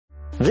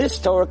This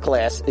Torah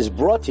class is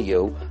brought to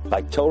you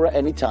by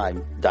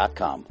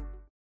TorahAnytime.com.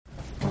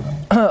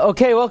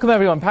 Okay, welcome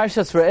everyone.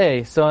 Parshas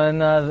Re'eh. So in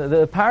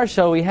the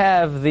parsha we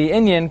have the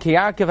inyan Ki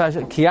Yarchiv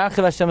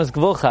Hashem es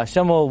Gvulcha.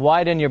 Hashem will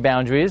widen your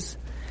boundaries.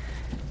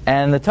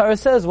 And the Torah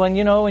says when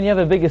you have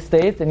a big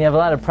estate and you have a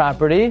lot of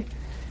property,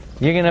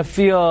 you're gonna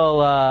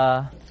feel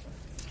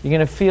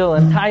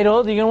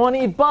entitled. You're gonna want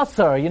to eat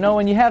basar.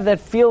 When you have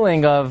that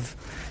feeling of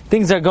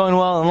things are going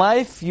well in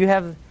life, you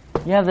have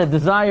that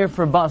desire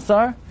for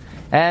basar.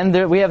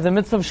 And we have the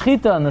mitzvah of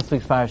shechita in this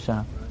week's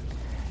parsha.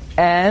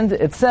 And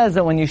it says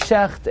that when you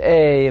shecht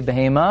a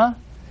behema,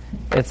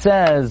 it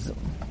says,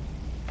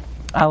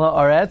 ala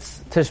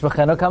aretz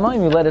tishbachenu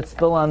kamayim, you let it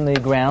spill on the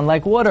ground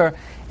like water.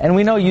 And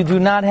we know you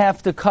do not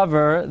have to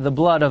cover the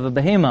blood of a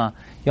behema.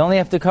 You only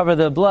have to cover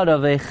the blood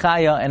of a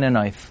chaya and a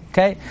knife.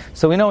 Okay?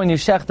 So we know when you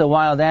shecht a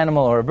wild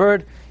animal or a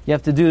bird, you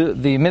have to do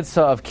the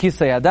mitzvah of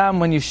kisei adam.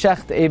 When you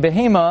shecht a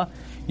behema,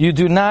 you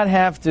do not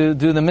have to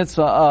do the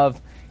mitzvah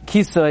of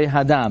kisei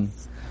hadam.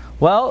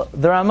 Well,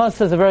 the Ramah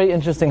says a very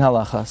interesting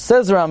halacha.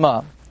 Says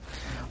Ramah,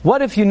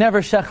 what if you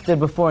never shechted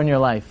before in your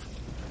life?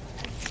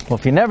 Well,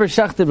 if you never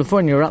shechted before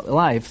in your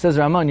life, says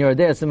Ramah in Yoreh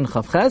De'ah Siman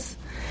Chavches,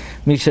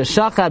 Misha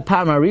shachat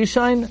parma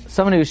rishain,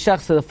 someone who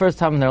shechs for the first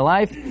time in their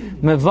life,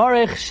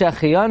 mevarech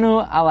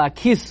shechianu ala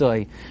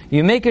kisoy.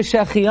 You make a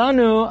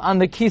shechianu on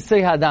the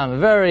kisei hadam. A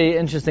very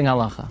interesting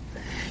halacha.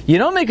 You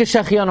don't make a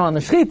shechianu on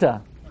the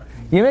shechita.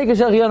 You make a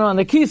shechianu on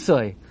the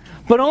kisoy.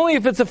 But only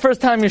if it's the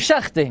first time you're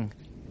shechting.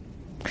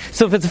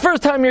 So if it's the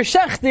first time you're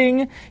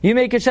shechting, you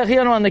make a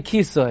shechianu on the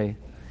kisoy.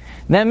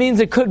 That means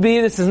it could be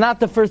this is not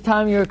the first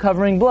time you're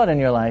covering blood in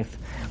your life.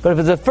 But if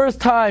it's the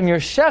first time you're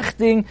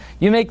shechting,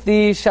 you make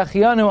the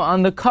shechianu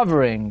on the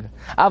covering.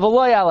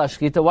 Avaloy ala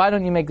shchita. Why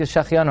don't you make the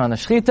shechianu on the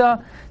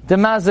shchita?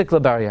 Demazik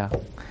lebaria.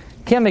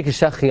 Can't make a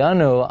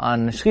shechianu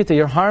on shchita.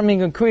 You're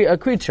harming a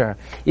creature.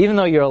 Even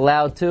though you're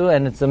allowed to,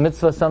 and it's a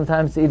mitzvah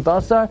sometimes to eat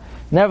basar,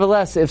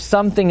 nevertheless, if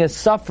something is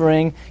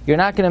suffering, you're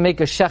not going to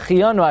make a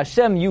shechianu.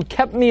 Hashem, you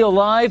kept me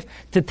alive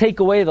to take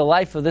away the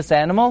life of this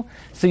animal.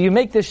 So you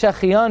make the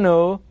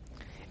shechianu.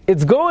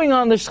 It's going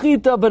on the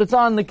shchita, but it's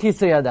on the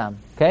kisei adam.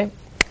 Okay?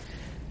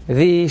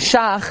 The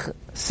Shach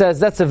says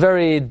that's a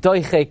very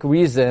doichek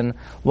reason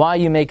why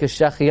you make a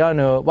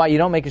shechianu, why you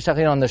don't make a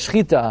shechianu on the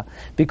shchita,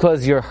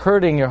 because you're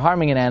harming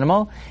an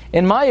animal.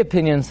 In my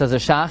opinion, says the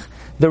Shach,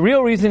 the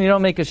real reason you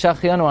don't make a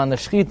shechianu on the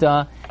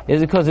shchita is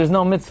because there's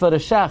no mitzvah to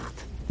shecht.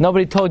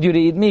 Nobody told you to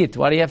eat meat.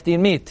 Why do you have to eat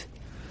meat?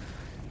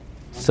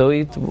 So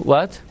eat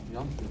what?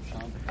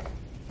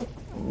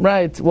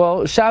 Right.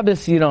 Well,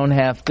 Shabbos you don't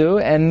have to,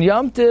 and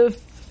Yom Tif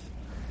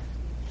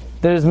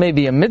there's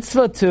maybe a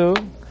mitzvah to.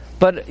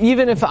 But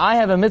even if I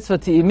have a mitzvah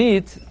to eat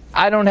meat,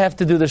 I don't have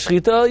to do the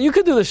shechita. You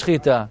could do the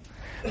shechita.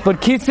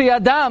 But kisei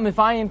adam, if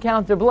I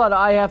encounter blood,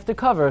 I have to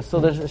cover. So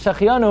the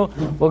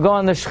shechianu will go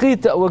on the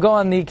shechita, will go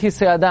on the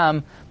kisei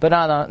adam, but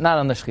not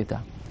on the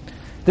shechita.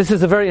 This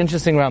is a very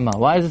interesting Ramah.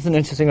 Why is this an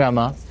interesting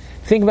Ramah?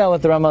 Think about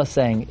what the Ramah is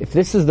saying. If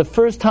this is the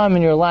first time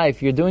in your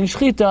life you're doing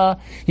shechita,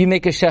 you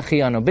make a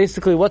shechianu.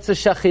 Basically, what's the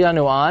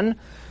shechianu on?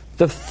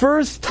 The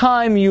first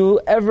time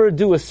you ever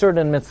do a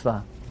certain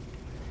mitzvah.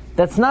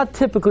 That's not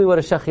typically what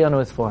a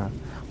shechianu is for.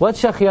 What's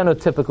shechianu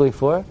typically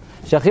for?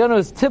 Shechianu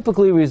is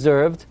typically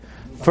reserved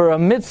for a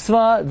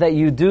mitzvah that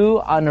you do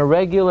on a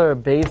regular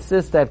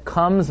basis that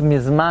comes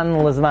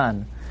mizman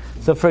lizman.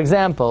 So for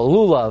example,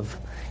 lulav.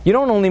 You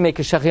don't only make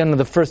a shechianu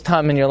the first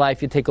time in your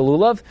life you take a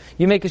lulav.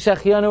 You make a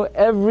shechianu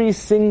every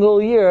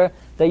single year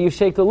that you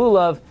shake a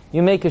lulav,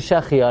 you make a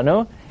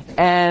shechianu.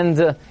 And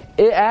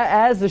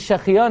as the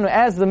shechianu,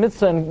 as the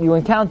mitzvah you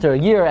encounter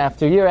year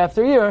after year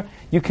after year,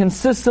 you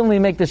consistently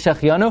make the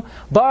shechianu.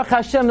 Baruch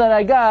Hashem that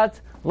I got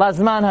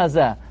lazman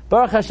hazeh.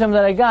 Baruch Hashem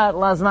that I got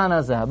lazman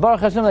hazeh.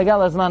 Baruch Hashem that I got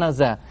lazman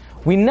hazeh.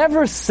 We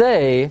never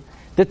say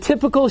the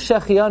typical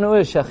shechianu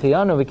is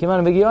shechianu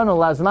v'kimanu v'giyanu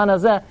lazman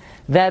hazeh,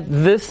 that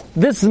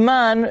this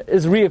man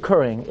is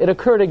reoccurring. It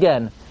occurred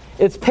again.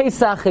 It's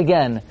Pesach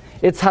again.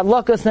 It's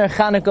Hadlakas Ner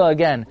Chanukah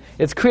again.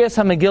 It's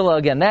Kriyas HaMegillah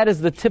again. That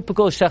is the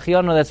typical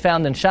shechianu that's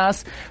found in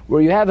Shas,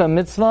 where you have a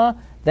mitzvah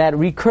that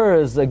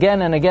recurs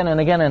again and again and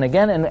again and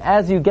again. And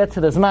as you get to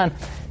the Zman,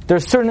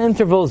 there's certain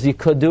intervals you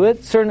could do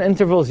it, certain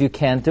intervals you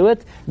can't do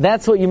it.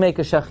 That's what you make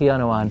a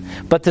shechianu on.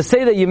 But to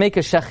say that you make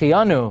a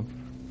shechianu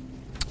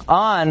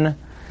on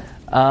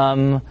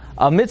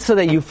a mitzvah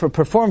that you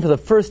perform for the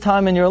first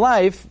time in your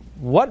life,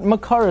 what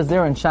makar is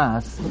there in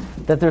Shas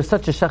that there's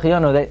such a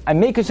shechianu that I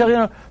make a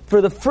shechianu for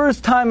the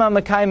first time on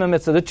Mekayim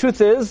mitzvah? The truth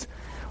is,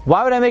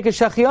 why would I make a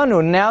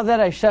shechianu? Now that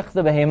I shech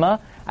the behema,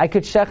 I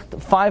could shech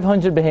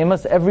 500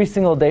 behemoths every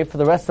single day for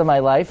the rest of my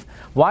life.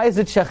 Why is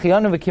it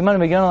shechianu v'kimanu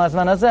v'giyanu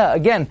lazman hazeh?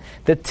 Again,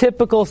 the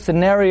typical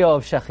scenario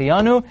of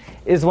shechianu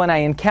is when I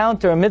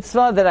encounter a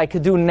mitzvah that I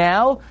could do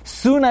now,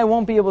 soon I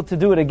won't be able to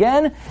do it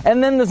again,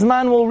 and then the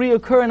zman will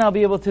reoccur and I'll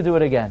be able to do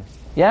it again.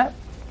 Yeah?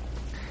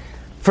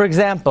 For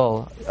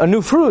example, a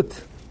new fruit.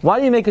 Why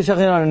do you make a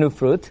shechianu on a new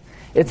fruit?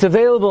 It's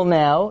available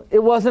now,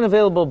 it wasn't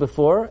available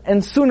before,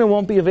 and soon it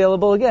won't be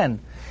available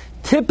again.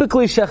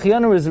 Typically,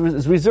 Shechianu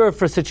is reserved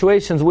for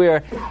situations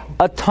where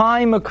a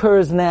time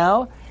occurs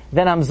now,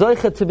 then I'm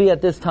Zoichet to be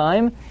at this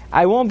time,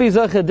 I won't be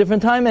Zoichet at a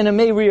different time, and it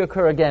may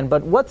reoccur again.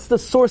 But what's the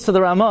source of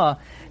the Ramah?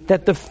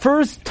 That the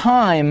first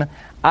time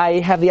I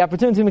have the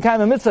opportunity to make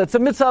a mitzvah, it's a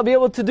mitzvah I'll be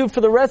able to do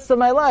for the rest of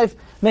my life,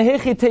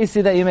 mehechi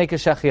teisi, that you make a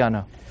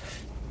Shechianu.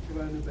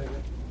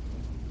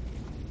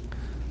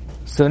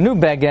 So new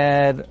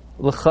beged,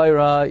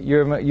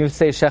 l'chayra, you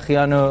say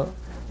Shechianu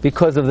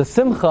because of the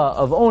simcha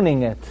of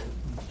owning it.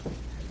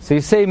 So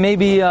you say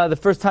maybe the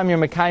first time you're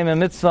Mekayim a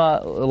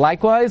mitzvah,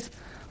 likewise.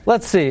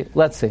 Let's see.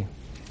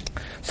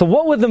 So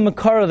what would the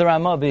makar of the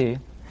Ramah be?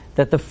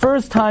 That the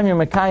first time you're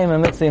Mekayim a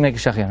mitzvah, you make a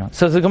Shechianu.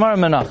 So the Gemara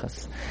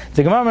Menachos.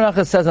 The Gemara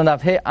Menachos says on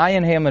Daf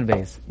Ayin Hey Amud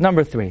Beis.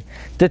 Number 3.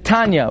 The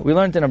Tanya, we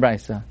learned in a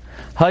Brisa.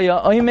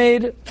 Haya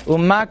oimed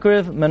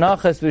umakriv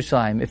menachas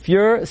v'Yushalayim. If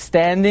you're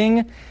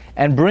standing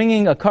and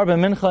bringing a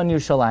carbon mincha in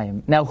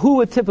Yerushalayim. Now, who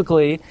would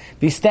typically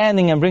be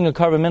standing and bring a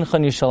carbon mincha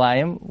in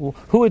Yerushalayim?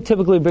 Who would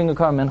typically bring a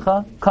carbon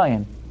mincha?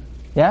 Kayin.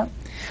 Yeah?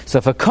 So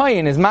if a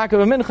Kayin is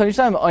makriv a mincha in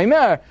Yerushalayim,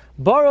 oimer,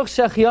 baruch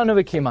shechianu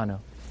v'kimanu.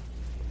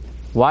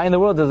 Why in the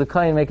world does a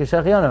Kayin make a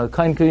shechianu? A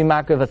Kayin could be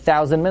makriv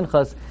 1,000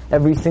 minchas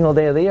every single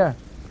day of the year.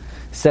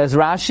 Says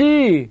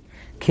Rashi,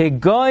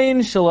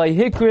 Kegoyin shalai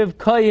hikriv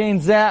Kayin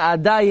ze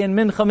adayin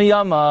mincha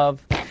miyamav.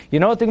 You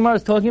know what the Gemara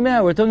is talking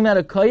about? We're talking about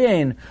a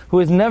Kayin who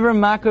has never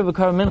makriv a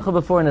Karban Mincha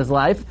before in his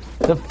life.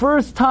 The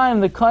first time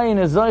the Kayin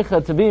is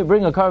Zoicha to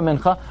bring a Karban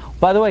Mincha,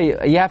 by the way,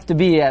 you have to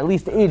be at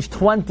least age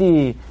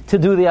 20 to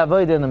do the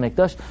Avodah in the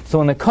Mikdash. So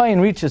when the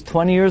Kayin reaches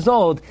 20 years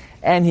old,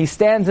 and he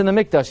stands in the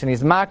Mikdash, and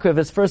he's makriv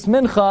his first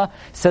Mincha,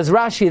 says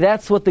Rashi,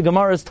 that's what the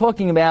Gemara is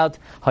talking about.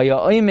 Haya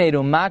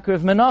oimedu makriv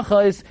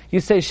menachos,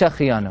 you say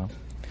Shechianu.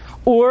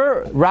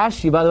 Or,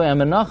 Rashi, by the way, on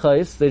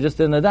menachos, they just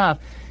did in the daf,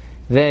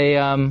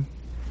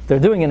 they're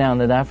doing it now in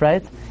the daf,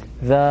 right?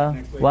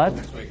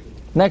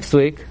 Next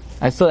week.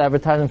 I saw the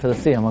advertisement for the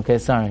Siyam. Okay,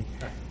 sorry.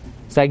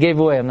 So I gave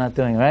away, I'm not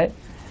doing it, right?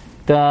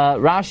 The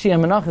Rashi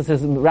and Menachos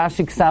says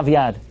Rashi Ksav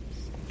Yad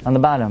on the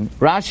bottom.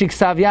 Rashi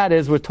Ksav Yad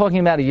is, we're talking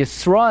about a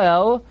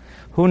Yisrael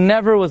who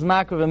never was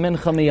makriv a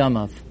mincha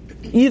miyamav.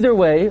 Either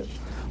way,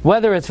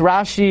 whether it's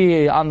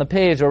Rashi on the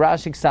page or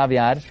Rashi Ksav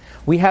Yad,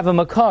 we have a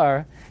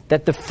makar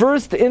that the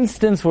first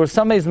instance where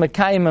somebody's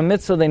Mekayim a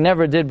mitzvah they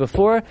never did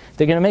before,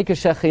 they're going to make a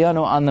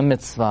Shechianu on the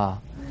mitzvah.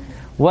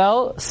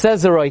 Well,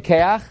 says the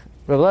Roikeach,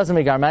 Rav Elazar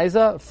Migar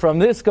Meiza, from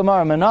this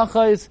Gemara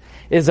Menachos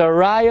is a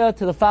raya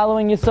to the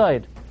following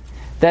Yesod,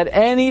 that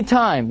any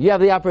time you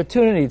have the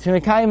opportunity to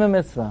Mekayim a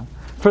mitzvah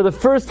for the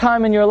first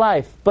time in your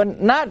life,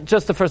 but not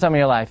just the first time in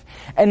your life,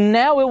 and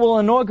now it will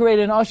inaugurate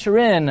and usher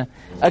in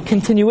a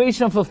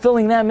continuation of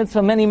fulfilling that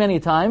mitzvah many, many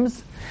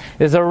times.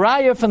 There's a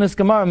raya from this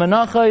Gemara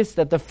Menachos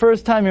that the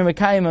first time you're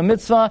Mekayim a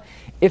mitzvah,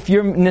 if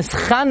you're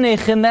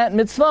nischanech in that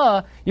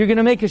mitzvah, you're going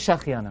to make a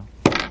Shechianu.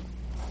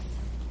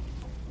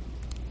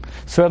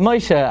 So Rav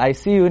Moshe, I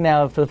see you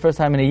now for the first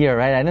time in a year,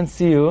 right? I didn't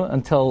see you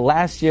until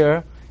last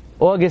year,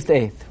 August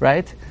 8th,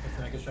 right?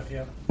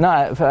 No,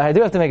 I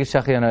do have to make a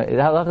Shechianu.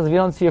 If you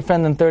don't see your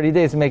friend in 30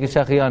 days, you make a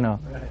Shechianu.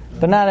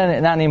 But not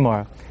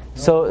anymore.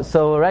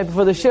 So right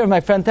before the shir,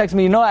 my friend texted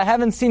me, I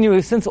haven't seen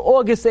you since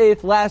August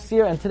 8th last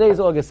year, and today is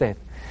August 8th.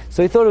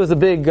 So he thought it was a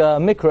big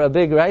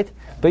mikra, right?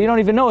 But you don't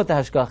even know what the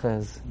hashgacha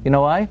is. You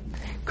know why?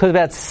 Because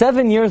about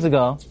 7 years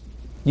ago,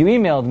 you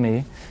emailed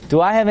me, do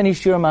I have any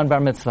shiurim on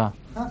bar mitzvah?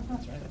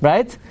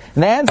 Right?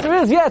 And the answer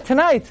is, yeah,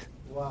 tonight.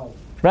 Wow.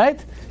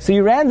 Right? So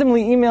you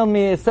randomly emailed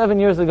me 7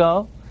 years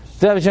ago,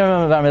 do I have a shiurim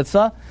on bar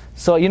mitzvah?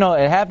 So,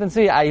 it happens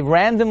to me, I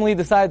randomly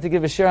decided to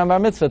give a shir on bar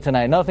mitzvah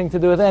tonight. Nothing to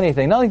do with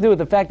anything. Nothing to do with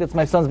the fact that it's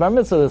my son's bar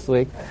mitzvah this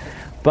week.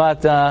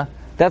 But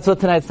that's what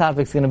tonight's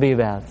topic is going to be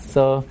about.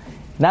 So,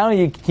 now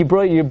you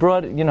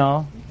brought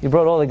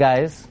all the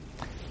guys.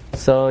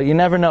 So you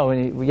never know.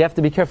 You have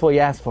to be careful what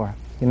you ask for.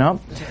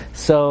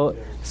 So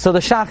the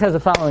Shach has the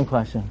following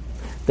question.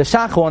 The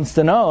Shach wants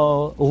to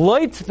know,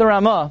 Loit the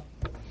Ramah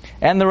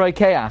and the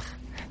Roikeach,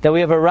 that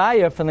we have a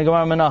raya from the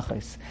Gemara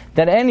Menachos,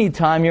 that any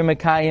time you're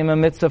Mekayim a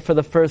mitzvah for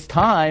the first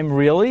time,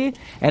 really?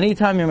 Any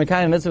time you're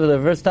Mekayim a mitzvah for the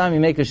first time, you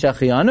make a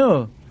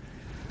Shechianu?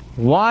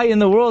 Why in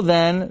the world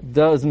then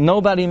does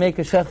nobody make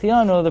a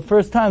Shechianu the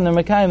first time they're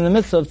Mekayim the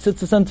mitzvah of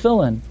tzitzis and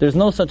tefillin? There's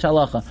no such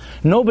halacha.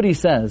 Nobody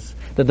says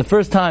that the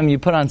first time you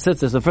put on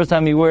tzitzis, the first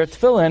time you wear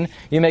tefillin,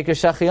 you make a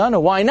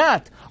Shechianu. Why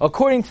not?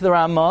 According to the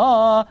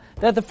Ramah,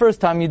 that the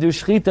first time you do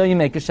shchita, you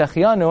make a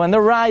Shechianu. And the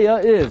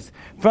raya is,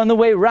 from the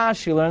way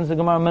Rashi learns the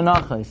Gemara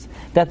Menachos,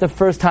 that the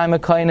first time a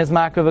kohen is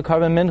makriv a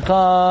karban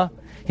mincha,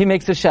 he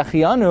makes a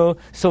Shechianu,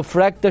 so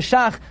frek the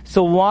shach.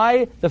 So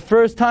why the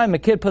first time a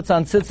kid puts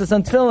on tzitzis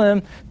and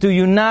tefillin, do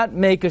you not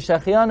make a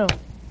Shechianu?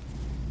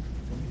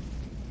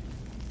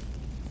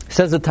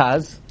 Says the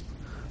Taz,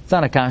 it's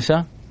not a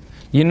kasha.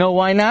 You know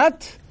why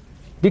not?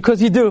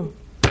 Because you do.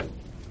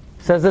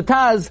 Says the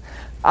Taz,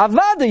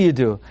 avada you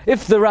do.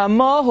 If the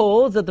Ramah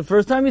holds that the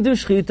first time you do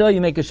shchita, you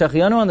make a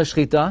Shechianu on the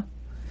shchita,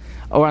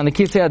 or on the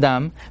Kisei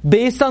Adam,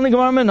 based on the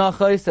Gemara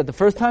Menachos, that the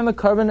first time a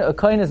kohen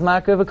is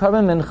makriv a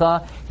carbon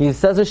mincha, he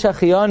says a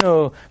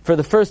shechianu for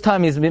the first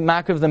time he's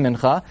makriv the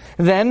mincha,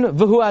 then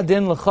v'hu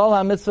adin l'chol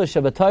ha-mitzvah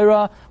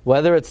shebatayra,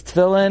 whether it's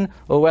tefillin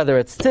or whether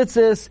it's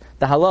tzitzis,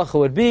 the halacha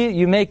would be,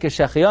 you make a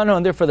shechianu,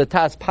 and therefore the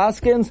Tas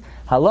paskins,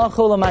 halacha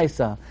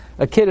l'maisa.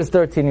 A kid is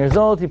 13 years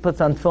old, he puts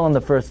on tefillin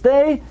the first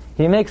day,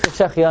 he makes a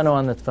shechianu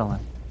on the tefillin.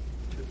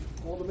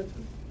 All the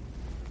mitzvahs.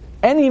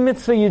 Any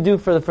mitzvah you do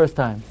for the first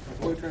time.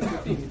 Before he turns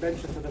 15, he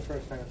benches for the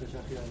first time after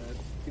Shachiyana.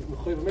 He's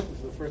Mechuyev a mitzvah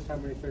for the first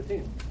time when he's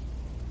 13.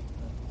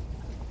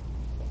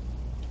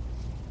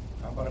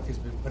 How about if he's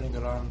been putting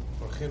it on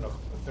for chinuch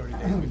for 30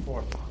 days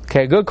before?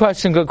 Okay, good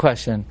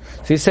question.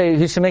 So you say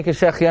he should make a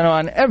shechianu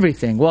on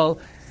everything. Well,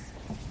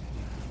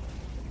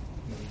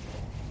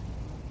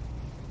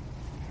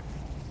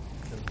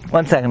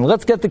 one second.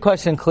 Let's get the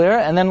question clear,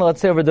 and then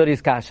let's say over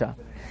Dodi's kasha.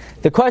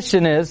 The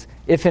question is,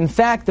 if in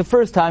fact the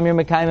first time you're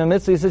mekayim a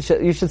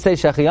mitzvah, you should say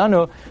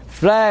shechianu,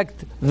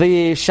 flekt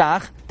the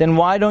shach, then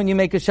why don't you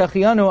make a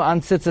shechianu on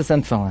tzitzis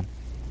and tefillin?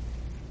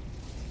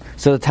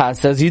 So the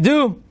Taz says you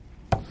do.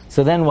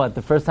 So then what?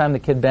 The first time the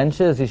kid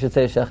benches, you should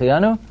say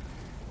shechianu?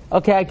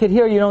 Okay, I could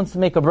hear you don't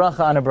make a bracha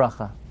on a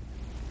bracha.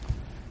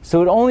 So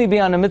it would only be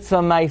on a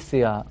mitzvah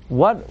maisia.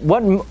 What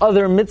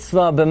other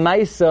mitzvah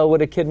b'maisa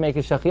would a kid make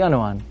a shechianu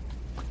on?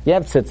 You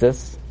have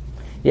tzitzis,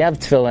 you have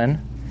tefillin.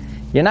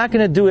 You're not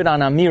going to do it on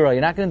Amira.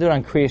 You're not going to do it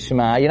on Kriya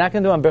Shema. You're not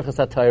going to do it on Birchas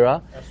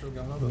HaTorah.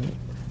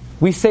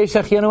 We say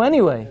Shechianu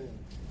anyway.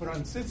 But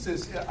on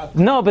tzitzis,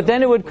 no, but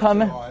then it would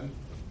come.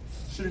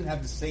 Shouldn't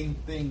have the same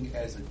thing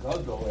as a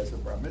gadol, as a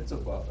bar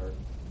mitzvah, or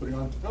putting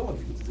on tefillin,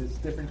 because it's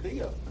a different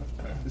chiyah.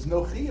 There's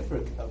no chiyah for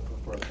a gadol.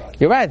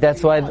 You're right.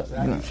 That's why he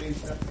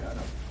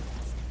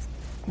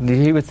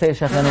would say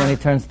Shechianu when he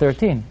turns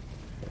 13.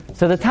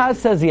 So the Taz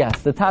says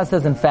yes. The Taz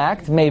says, in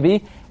fact,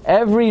 maybe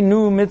every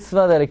new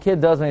mitzvah that a kid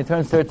does when he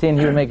turns 13,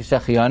 he would make a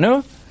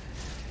shechianu.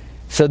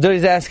 So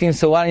Dodi's asking,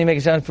 so why don't you make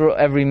a shechianu for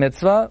every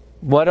mitzvah?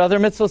 What other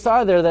mitzvahs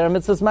are there that are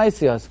mitzvahs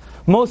maisios?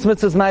 Most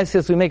mitzvahs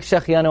maisios we make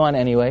shechianu on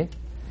anyway.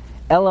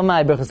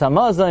 Elamai, Berchas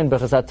HaMazon,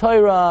 Berchas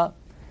HaTorah.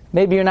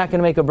 Maybe you're not going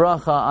to make a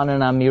bracha on an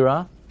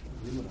Amira.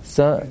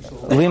 So,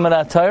 Limud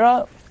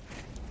HaTorah.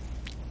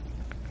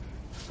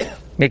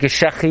 Make a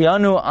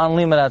shechianu on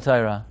Limud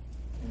HaTorah.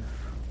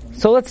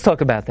 So let's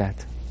talk about that.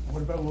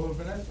 What about Lulav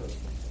Vanessa?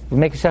 We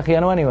make a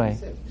shechianu anyway,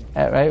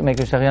 right? Make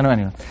a shechianu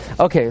anyway.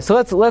 Okay, so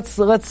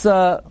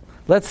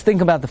let's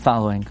think about the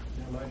following.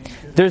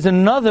 There's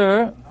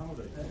another.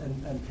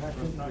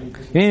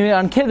 You mean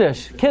on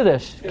Kiddush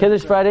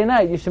Friday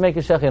night, you should make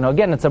a shechianu.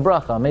 Again, it's a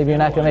bracha. Maybe you're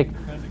not going to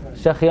make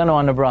shechianu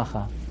on a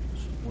bracha.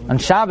 On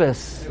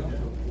Shabbos,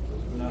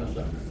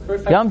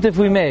 Yom Tov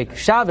we make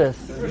Shabbos.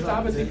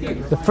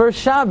 The first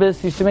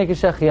Shabbos you should make a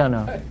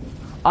shechianu.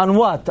 On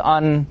what?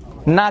 On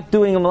not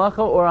doing a malacha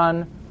or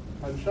on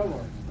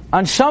Shamar.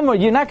 On Shamar,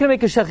 you're not going to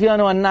make a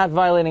shechianu on not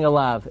violating a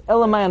lav.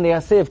 Elamai on the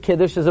asay of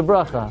Kiddush is a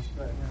bracha.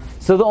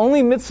 So the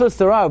only mitzvahs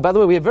there are, by the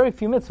way, we have very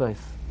few mitzvahs.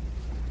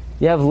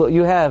 You have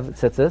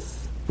tzitzis,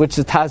 which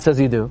the Taz says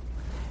you do.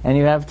 And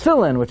you have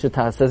tefillin, which the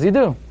Taz says you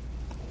do.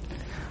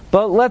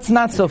 But let's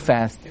not so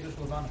fast.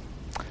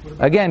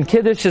 Again,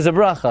 Kiddush is a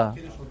bracha.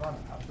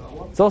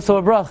 It's also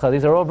a bracha.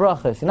 These are all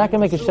brachas. You're not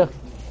going to make a shech.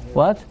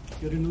 What?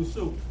 Get a new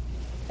suit.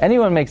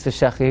 Anyone makes a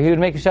shechi. He would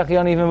make a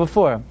shechianu even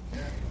before.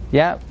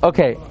 Yeah?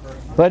 Okay.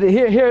 But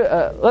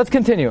here, let's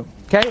continue.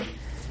 Okay?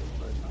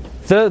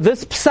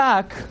 This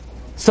psak,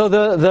 so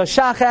the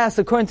shach asks,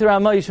 according to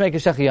Ramah, you should make a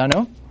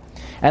shechianu.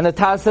 And the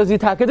Taz says, you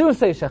takadu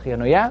say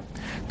shechianu, yeah?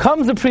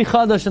 Comes the Pri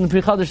Chadash, and the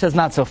Pri Chadash says,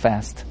 not so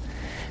fast.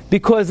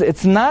 Because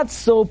it's not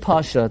so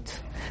pashat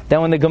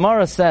that when the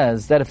Gemara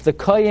says that if the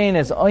kohen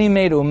is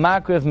oimed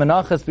umakriv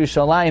menachas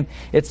b'Yerushalayim,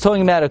 it's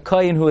talking about a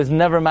kohen who has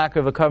never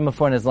makriv a carbon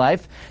before in his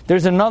life.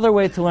 There's another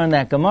way to learn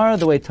that Gemara,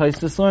 the way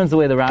Tosfos learns, the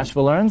way the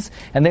Rashba learns,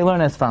 and they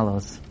learn as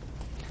follows.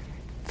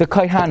 The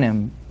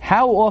kohanim,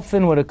 how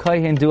often would a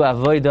kohen do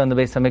avodah in the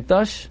Beis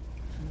HaMikdash?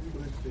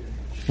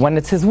 When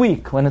it's his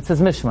week, when it's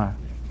his mishmar.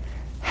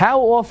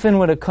 How often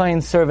would a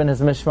kohen serve in his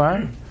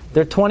mishmar?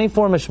 There are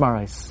 24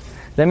 mishmaros.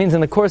 That means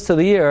in the course of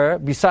the year,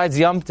 besides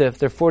Yom Tif,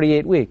 there are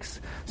 48 weeks.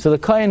 So the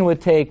kohen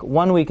would take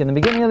 1 week in the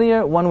beginning of the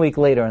year, 1 week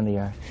later in the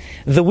year.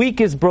 The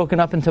week is broken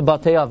up into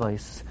batei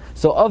avos.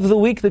 So of the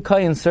week the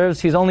kohen serves,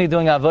 he's only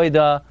doing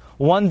avodah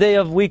 1 day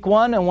of week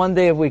 1 and 1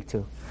 day of week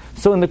 2.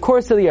 So in the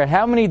course of the year,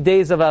 how many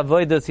days of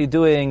avodah is he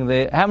doing? In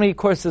the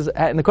course of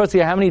the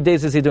year, how many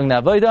days is he doing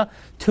the avodah?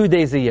 2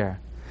 days a year.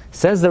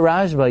 Says the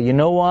Rashba, you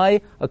know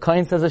why a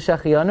kohen says a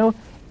shechianu?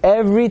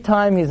 Every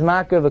time he's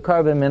makriv a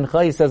carbon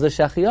mincha, he says a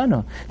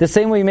shechianu. The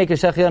same way you make a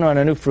shechianu on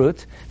a new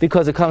fruit,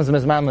 because it comes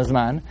mizman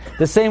lizman.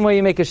 The same way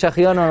you make a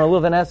shechianu on a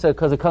luv and eser,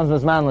 because it comes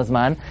mizman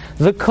lizman.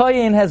 The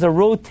kohen has a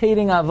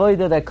rotating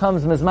avodah that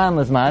comes mizman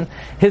lizman.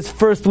 His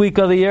first week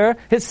of the year,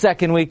 his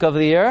second week of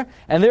the year,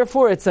 and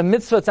therefore it's a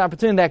mitzvah, it's an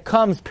opportunity that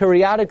comes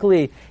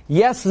periodically.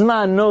 Yes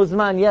zman, no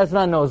zman, yes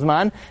zman, no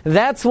zman.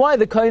 That's why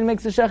the kohen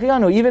makes a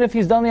shechianu, even if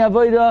he's done the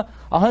avodah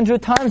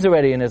 100 times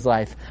already in his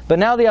life. But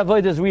now the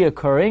avodah is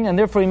reoccurring, and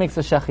therefore he makes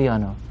a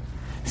shechianu.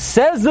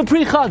 Says the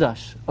Pri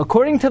Chadash,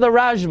 according to the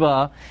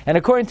Rashba and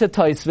according to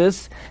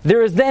Tosfos,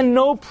 there is then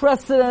no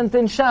precedent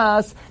in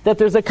Shas that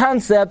there's a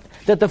concept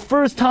that the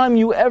first time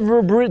you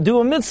ever do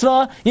a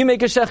mitzvah, you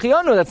make a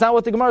shechianu. That's not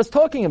what the Gemara is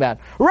talking about.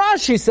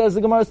 Rashi says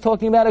the Gemara is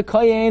talking about a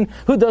kohen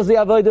who does the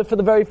avodah for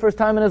the very first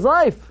time in his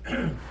life.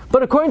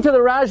 But according to the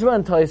Rashba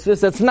and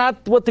Tosfos, that's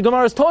not what the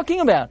Gemara is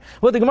talking about.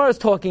 What the Gemara is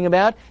talking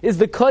about is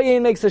the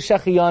kohen makes a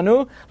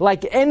shechianu,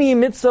 like any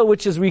mitzvah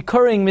which is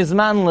recurring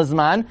mizman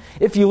lazman.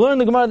 If you learn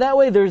the Gemara that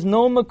way, there's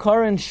no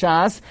makar in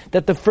Shas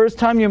that the first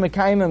time you're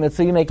mekayim a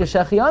mitzvah, you make a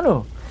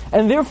shechianu.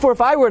 And therefore,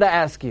 if I were to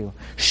ask you,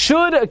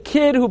 should a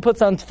kid who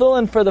puts on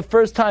tefillin for the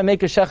first time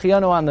make a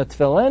shechianu on the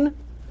tefillin?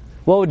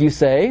 What would you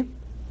say?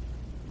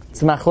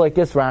 It's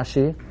machlokes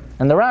Rashi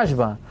and the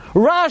Rashba.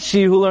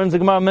 Rashi, who learns the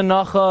Gemara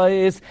Menacha,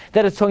 is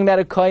that it's talking about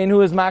a kohen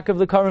who is makav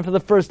the korban for the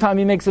first time,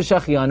 he makes a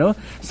shechianu.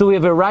 So we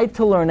have a right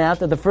to learn out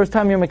that the first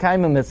time you're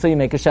mekayim a mitzvah, you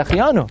make a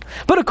shechianu.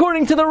 But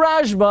according to the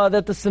Rashba,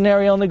 that the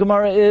scenario in the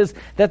Gemara is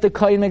that the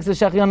kohen makes a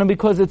shechianu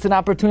because it's an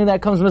opportunity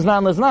that comes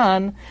mizman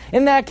lizman.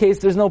 In that case,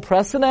 there's no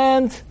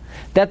precedent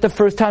that the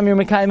first time you're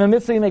mekayim a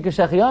mitzvah, you make a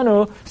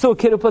shechianu. So a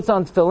kid who puts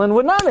on tefillin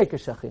would not make a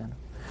shechianu.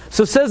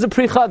 So says the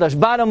Pri Chadash,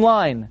 bottom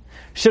line,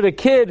 should a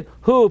kid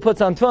who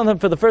puts on tefillin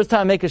for the first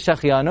time make a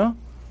shechianu?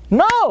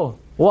 No!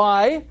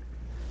 Why?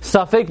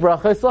 Safek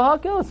brachos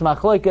lahakil. It's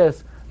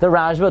machlokes the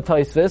Rashba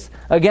Tosfos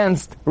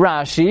against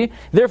Rashi.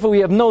 Therefore we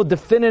have no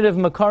definitive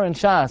makar in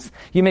Shas.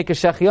 You make a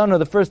shechianu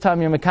the first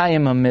time you're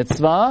mekayim a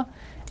mitzvah.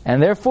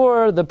 And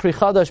therefore the Pri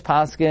Chadash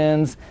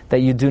paskins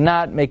that you do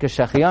not make a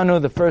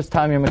shechianu the first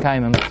time you're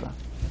mekayim a mitzvah.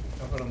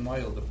 How about a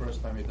mile the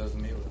first time he does a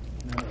meal?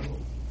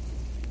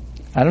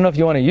 I don't know if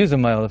you want to use a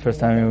mile the first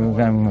time.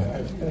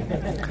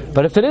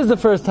 But if it is the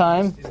first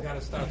time, He's got to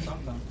start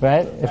sometime.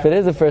 right? If it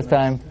is the first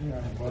time,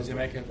 Does he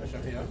make it a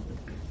shafiyah?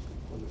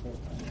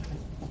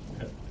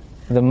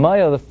 the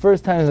mile the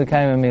first time is the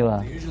kaim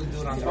mila. They usually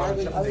do it on the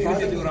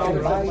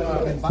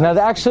No,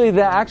 actually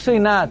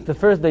not. The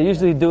first, they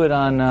usually do it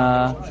on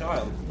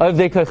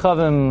Avdei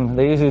Kachavim.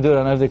 They usually do it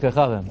on Avdei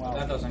Kachavim.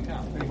 That doesn't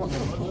count.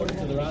 According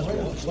to the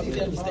Rashba, what's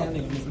the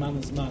understanding of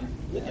Mizman Zman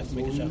that you have to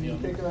make a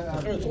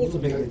Shavion? It's also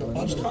big.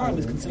 Each time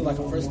is considered like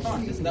a first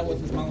time. Isn't that what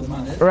Mizman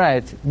Zman is?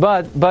 Right,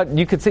 but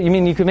you could say,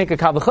 you could make a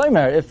Kal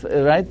V'chomer, if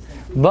right.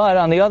 But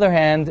on the other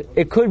hand,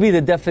 it could be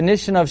the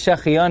definition of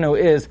shechianu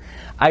is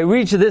I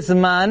reach this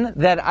man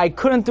that I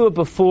couldn't do it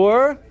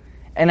before,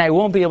 and I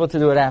won't be able to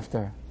do it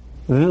after.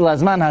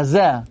 Lazman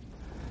hazeh.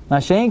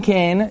 Mashein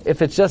kain,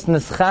 if it's just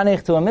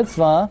nischanich to a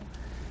mitzvah,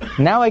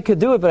 now I could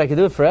do it, but I could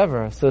do it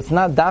forever. So it's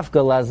not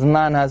dafka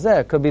lazman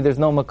hazeh. It could be there's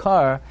no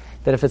makar,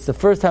 that if it's the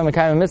first time we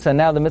mekayim a mitzvah,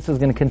 now the mitzvah is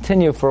going to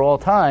continue for all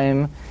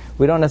time.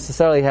 We don't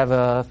necessarily have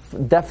a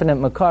definite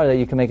makar that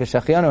you can make a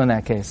shechianu in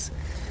that case.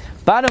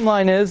 Bottom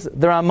line is,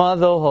 the Ramah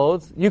though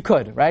holds, you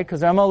could, right?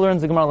 Because the Ramah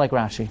learns the Gemara like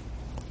Rashi.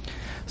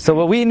 So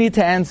what we need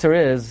to answer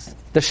is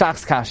the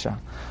Shach's Kasha.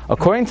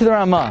 According to the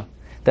Ramah,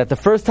 that the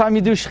first time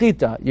you do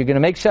shchita, you're going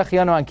to make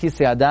shechianu on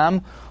kisei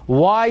adam.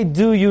 Why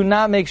do you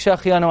not make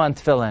shechianu on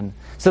tefillin?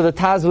 So the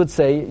Taz would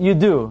say, you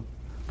do.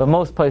 But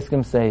most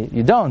poskim say,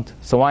 you don't.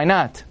 So why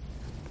not?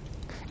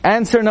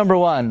 Answer number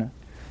one.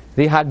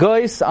 The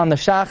Hagois on the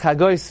Shach,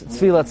 Hagois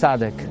Tzvilat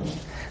Tzadik.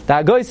 The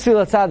Hagois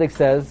Tzvilat Tzadik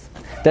says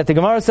that the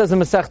Gemara says in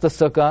Masechta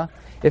Sukkah,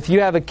 if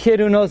you have a kid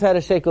who knows how to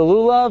shake a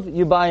lulav,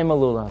 you buy him a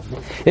lulav.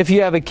 If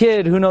you have a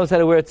kid who knows how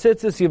to wear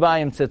tzitzis, you buy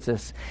him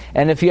tzitzis.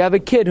 And if you have a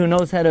kid who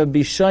knows how to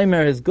be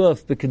shomer his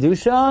guf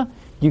b'kedusha,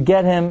 you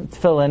get him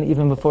tefillin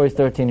even before he's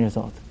 13 years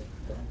old.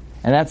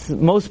 And that's,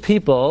 most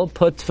people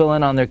put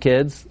tefillin on their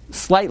kids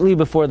slightly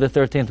before the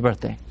 13th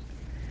birthday.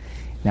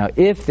 Now,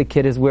 if the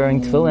kid is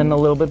wearing tefillin a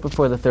little bit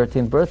before the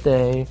 13th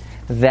birthday,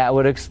 that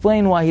would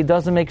explain why he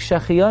doesn't make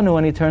shechianu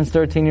when he turns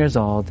 13 years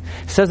old.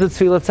 Says the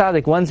Tzvilat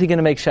Tzadik, when's he going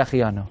to make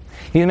shechianu?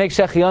 He's going to make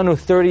shechianu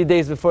 30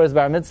 days before his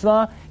bar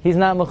mitzvah. He's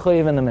not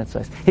mechuyev in the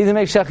mitzvahs. He's going to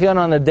make shechianu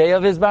on the day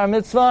of his bar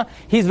mitzvah.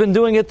 He's been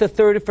doing it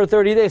for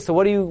 30 days. So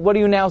what are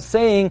you now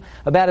saying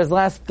about his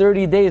last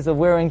 30 days of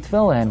wearing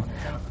tefillin?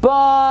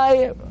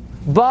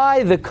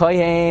 By the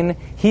kohen,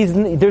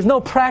 there's no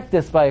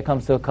practice by it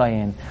comes to a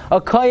kohen. A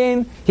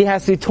kohen, he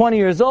has to be 20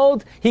 years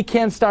old. He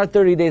can't start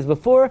 30 days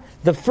before.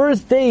 The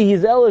first day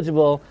he's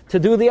eligible to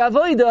do the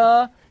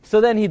avodah,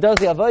 so then he does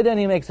the avodah and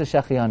he makes a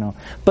shechianu.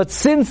 But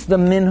since the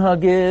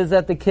minhag is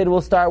that the kid will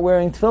start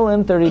wearing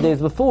tefillin 30 days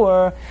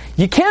before,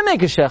 you can't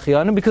make a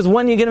shechianu because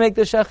when are you going to make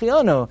the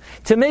shechianu?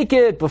 To make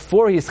it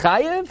before he's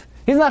chayiv?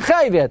 He's not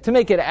chayiv yet. To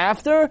make it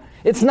after,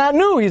 it's not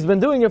new. He's been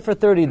doing it for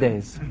 30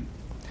 days.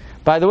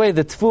 By the way,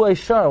 the Tfulei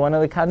Shar, one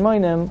of the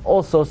Kadmonim,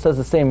 also says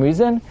the same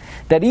reason,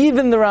 that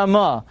even the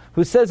Ramah,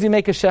 who says you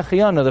make a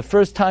shechianu the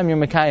first time you're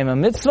mekayim a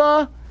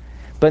mitzvah,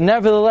 but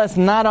nevertheless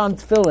not on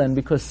tefillin,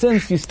 because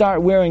since you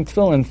start wearing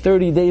tefillin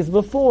 30 days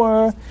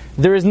before,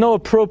 there is no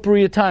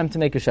appropriate time to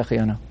make a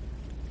shechianu.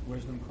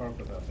 Where's the makar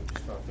for that? If you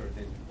start 30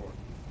 days before.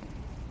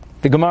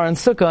 The Gemara in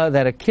Sukkah,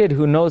 that a kid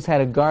who knows how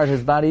to guard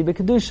his body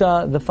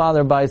b'kedusha, the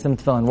father buys him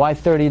tefillin. Why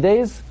 30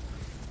 days?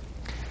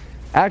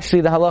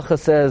 Actually, the halacha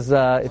says,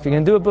 if you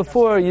can do it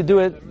before, you do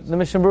it, the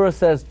Mishnah Berurah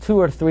says 2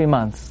 or 3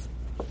 months.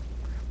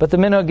 But the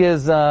minhag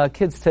is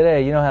kids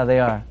today. You know how they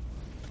are,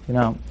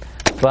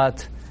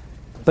 But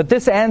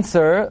this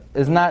answer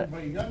is not.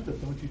 By Yom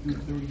Tov, don't you do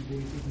 30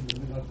 days? Isn't the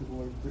minhag to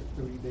go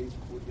 30 days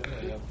before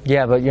Yom Tov?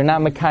 Yeah, but you're not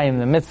Mekayim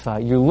the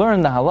mitzvah. You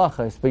learn the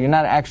halachas, but you're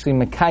not actually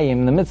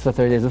Mekayim the mitzvah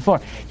 30 days before.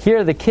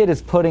 Here, the kid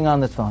is putting on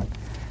the tefillin.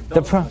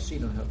 The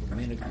Hasidim have a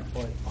minhag to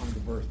put on the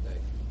birthday.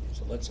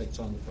 So let's say it's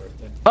on the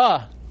birthday.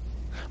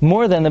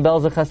 More than the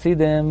Belz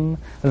Hasidim.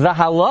 The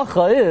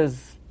halacha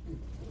is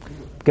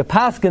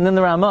Gepaskin in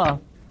the Ramah,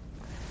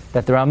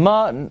 that the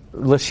Ramah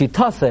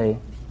L'shitase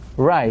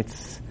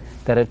writes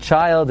that a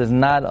child is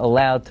not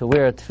allowed to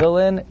wear a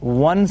tefillin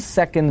 1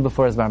 second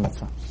before his bar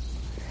mitzvah.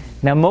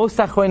 Now, most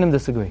Achronim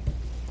disagree.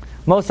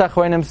 Most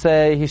Achronim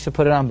say he should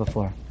put it on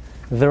before.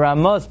 The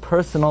Ramah's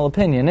personal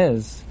opinion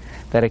is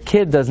that a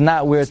kid does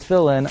not wear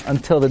tefillin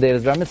until the day of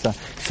his bar mitzvah.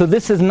 So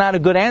this is not a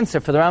good answer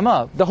for the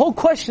Ramah. The whole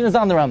question is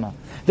on the Ramah.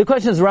 The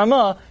question is,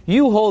 Ramah,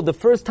 you hold the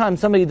first time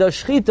somebody does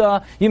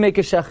shchita, you make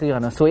a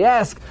shechiana. So we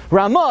ask,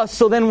 Ramah,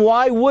 so then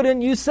why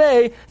wouldn't you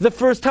say the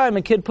first time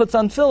a kid puts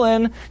on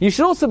tefillin, you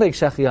should also make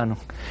shechiana?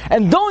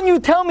 And don't you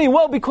tell me,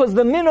 well, because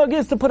the minhag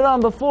is to put it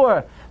on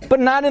before, but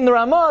not in the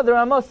Ramah. The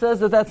Ramah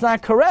says that that's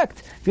not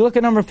correct. If you look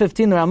at number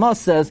 15, the Ramah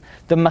says,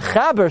 the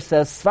Mechaber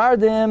says,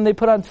 Sfardim, they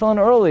put on tefillin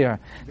earlier.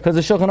 Because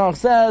the Shulchan Aruch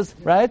says,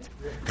 right?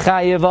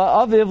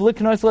 Chayiva aviv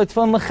liknois lo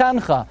tefillin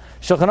lechancha.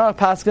 Shulchan Aruch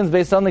paskins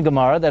based on the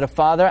Gemara that a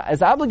father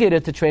is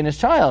obligated to train his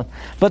child.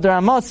 But the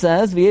Ramah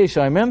says, v'yesh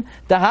oimrim,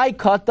 dahai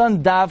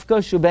katan davka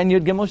shuben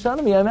yud gimel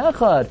shanim yom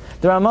echad.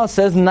 The Ramah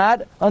says,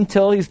 not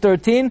until he's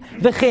 13.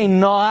 V'chein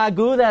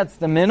nohagu, that's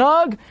the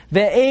minhag.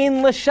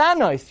 Ve'ein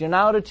l'shanois. You're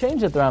not allowed to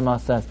change it, the Ramah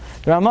says.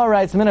 The Ramah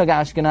writes, minhag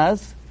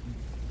Ashkenaz.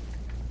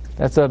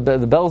 That's the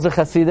Belz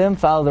Hasidim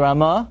follow the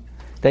Ramah,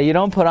 that you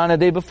don't put on a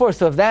day before.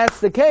 So if that's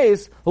the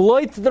case,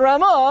 loit the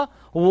Ramah,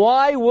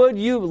 why would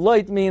you,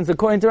 loit means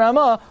according to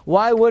Ramah,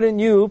 why wouldn't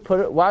you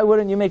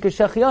make a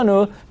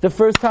shechianu the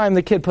first time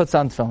the kid puts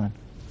on tefillin?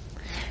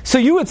 So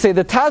you would say,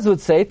 the Taz would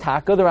say,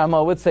 Taka, the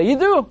Ramah would say, you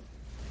do.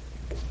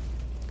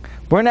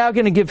 We're now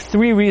going to give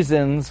 3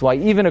 reasons why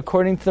even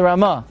according to the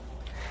Ramah,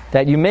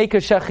 that you make a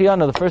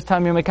shechianu the first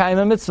time you're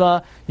mekayim a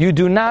mitzvah, you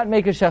do not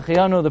make a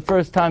shechianu the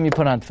first time you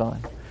put on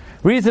tefillin.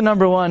 Reason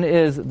number 1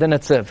 is the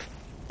Netziv.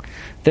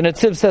 The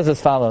Netziv says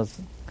as follows.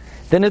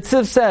 The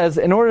Netziv says,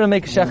 in order to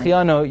make a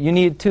shechianu, you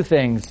need 2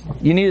 things.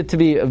 You need it to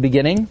be a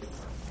beginning,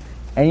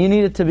 and you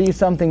need it to be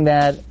something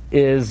that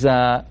is,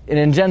 it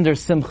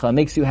engenders simcha,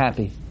 makes you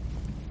happy.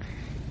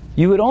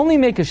 You would only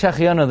make a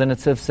shechianu, the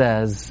Netziv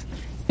says,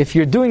 if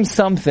you're doing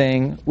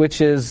something which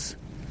is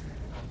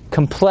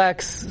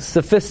complex,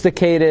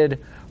 sophisticated,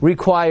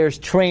 requires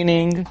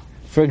training.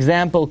 For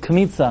example,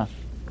 kmitza.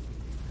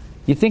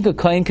 You think a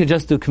kohen could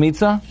just do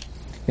kmitza?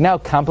 You know how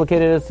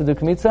complicated it is to do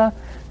kmitza?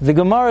 The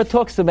Gemara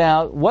talks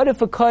about, what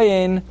if a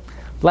kohen,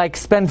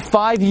 spent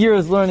 5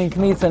 years learning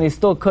kmitza and he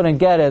still couldn't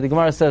get it? The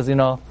Gemara says,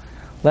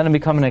 let him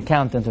become an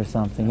accountant or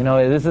something.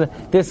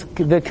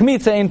 The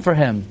kmitza ain't for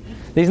him.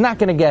 He's not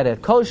going to get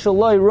it. Kol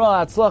shaloi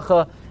ra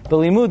atzlacha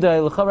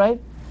b'limuda, right?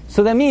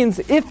 So that means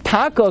if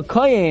Taka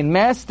Kohen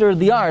mastered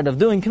the art of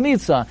doing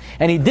kmitza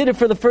and he did it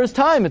for the first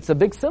time, it's a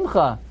big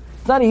simcha.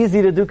 It's not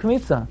easy to do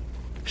kmitza.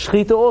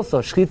 Shchita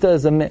also.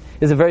 Shchita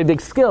is a very big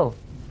skill.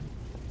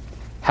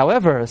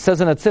 However, it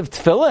says in a tziv,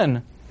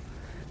 tefillin.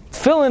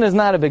 Tefillin is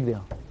not a big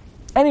deal.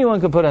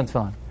 Anyone can put on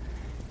tefillin.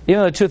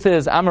 Even though the truth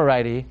is, I'm a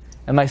righty,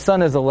 and my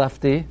son is a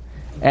lefty,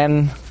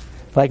 and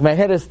my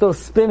head is still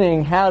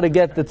spinning how to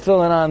get the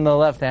tefillin on the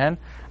left hand.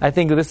 I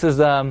think this is,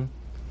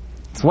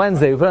 it's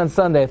Wednesday, we put it on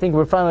Sunday. I think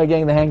we're finally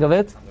getting the hang of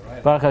it.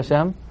 Baruch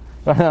Hashem.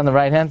 Right on the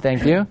right hand,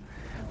 thank you.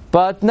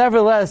 But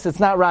nevertheless,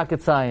 it's not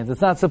rocket science. It's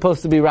not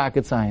supposed to be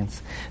rocket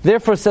science.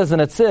 Therefore, says in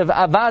a tziv,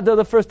 avada,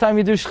 the first time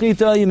you do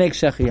shchita, you make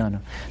shechianu.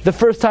 The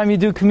first time you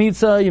do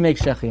kmitza, you make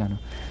shechianu.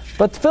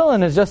 But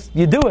tefillin is just,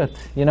 you do it,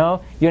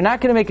 You're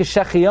not going to make a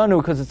shechianu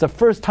because it's the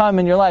first time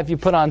in your life you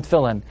put on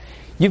tefillin.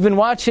 You've been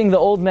watching the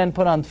old men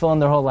put on tefillin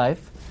their whole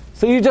life.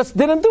 So you just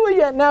didn't do it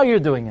yet, now you're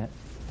doing it.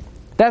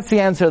 That's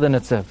the answer of the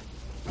Netziv.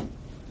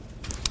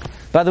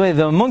 By the way,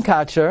 the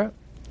Munkacher,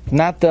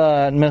 not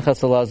the Minchas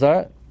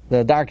Elazar,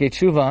 the Darkei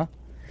Tshuva,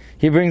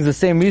 he brings the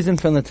same reason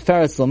from the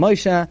Tiferes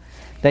LaMoshe,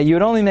 that you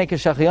would only make a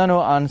shechianu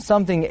on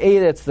something,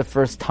 it's the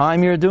first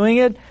time you're doing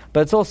it,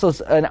 but it's also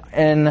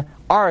an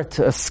art,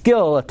 a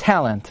skill, a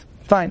talent.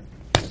 Fine.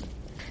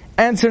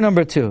 Answer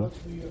number 2.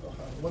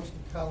 What's the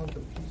talent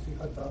of Kisi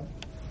Hatam?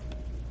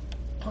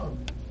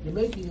 You're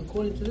making,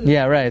 according to this,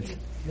 yeah, right.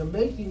 You're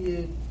making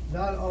it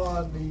not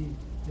on the,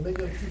 you're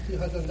making it Kisi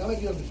Hatam, not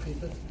like you're on the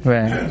street, that's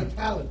right. The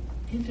talent.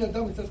 Kisi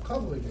Hatam is just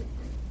covering it.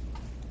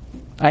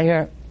 I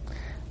hear.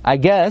 I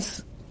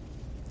guess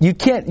you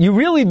can't. You're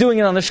really doing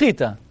it on the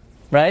shchita,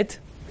 right?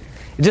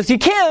 You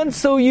can't.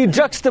 So you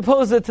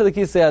juxtapose it to the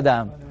kisei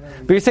adam.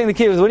 But you're saying the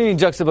key is, what do you mean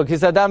juxtapose?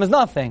 Kisei adam is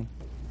nothing.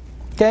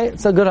 Okay,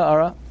 it's a good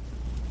ha'ara.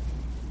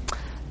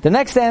 The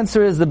next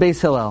answer is the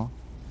Beis Hillel.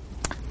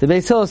 The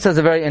Beis Hillel says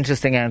a very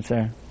interesting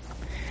answer.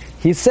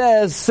 He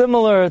says,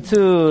 similar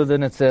to the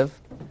Netziv,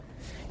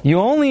 You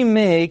only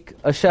make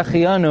a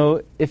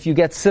shechianu if you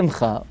get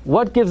simcha.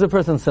 What gives a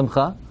person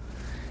simcha?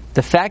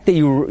 The fact that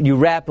you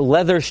wrap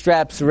leather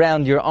straps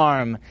around your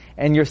arm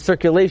and your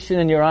circulation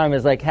in your arm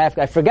is like half.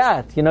 I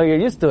forgot. You're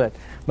used to it.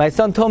 My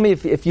son told me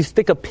if you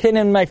stick a pin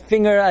in my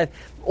finger,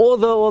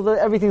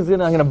 everything's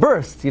gonna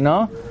burst.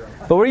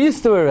 But we're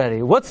used to it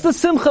already. What's the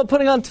simcha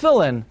putting on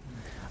tefillin?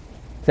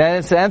 The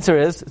answer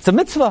is it's a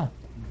mitzvah.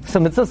 It's a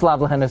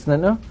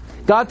mitzvah.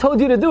 God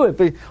told you to do it,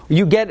 but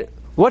you get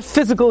what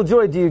physical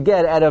joy do you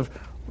get out of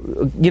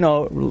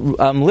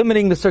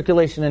limiting the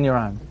circulation in your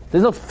arm?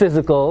 There's no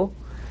physical.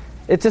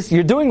 It's just,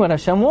 you're doing what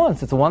Hashem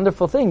wants. It's a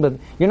wonderful thing, but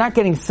you're not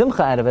getting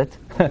simcha out of it.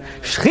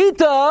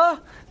 Shchita,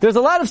 there's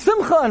a lot of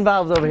simcha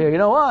involved over here. You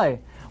know why?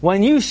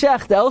 When you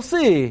shecht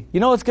Elsie, you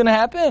know what's going to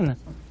happen?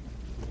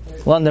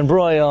 London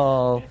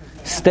broil,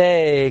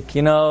 steak,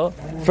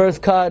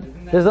 first cut.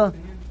 There's a...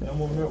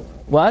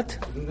 What?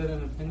 Isn't that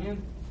an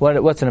opinion?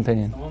 What's an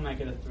opinion? Someone might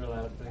get a thrill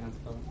out of putting on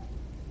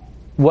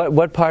tefillin.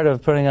 What part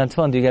of putting on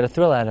tefillin do you get a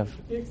thrill out of?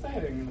 It'd be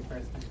exciting in the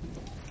first time.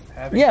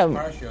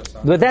 Yeah,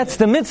 but that's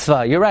the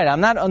mitzvah. You're right. I'm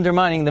not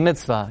undermining the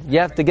mitzvah. You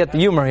have to get the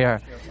humor here.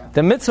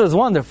 The mitzvah is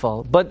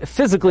wonderful, but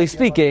physically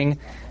speaking,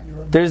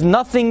 there's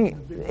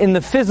nothing in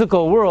the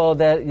physical world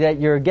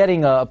that you're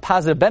getting a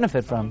positive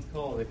benefit from.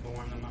 Cold, they can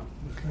warm them up.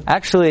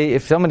 Actually,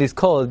 if somebody's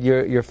cold,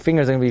 your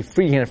fingers are going to be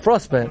freezing at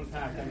frostbite.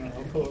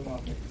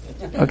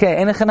 Okay,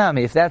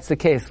 enechanami. If that's the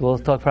case, we'll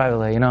talk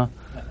privately.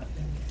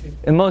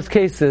 In most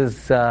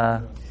cases.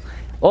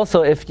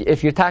 Also,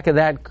 if you're taka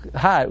that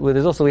hot, we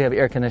have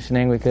air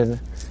conditioning. We could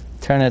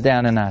turn it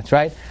down a notch,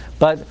 right?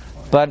 But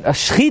a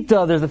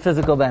shchita, there's a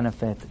physical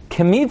benefit.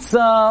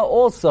 Kemitza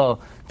also,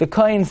 the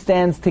kohen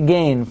stands to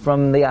gain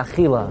from the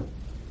achila.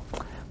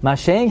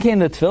 Mashen came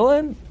to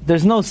tefillin,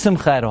 there's no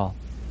simcha at all.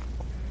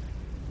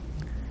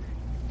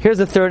 Here's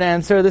a third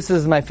answer. This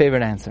is my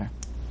favorite answer.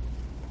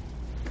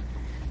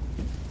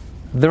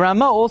 The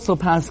Rama also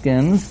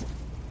paskins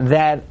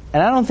that,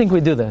 and I don't think we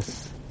do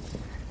this.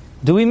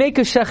 Do we make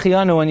a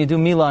shechianu when you do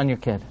milah on your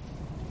kid?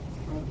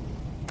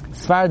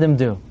 Sfardim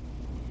do.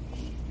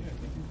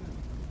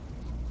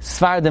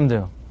 Sfardim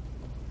do.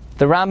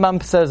 The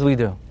Rambam says we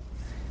do.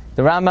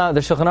 The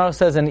Shulchan Aruch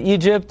says in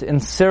Egypt, in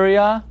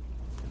Syria,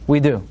 we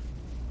do.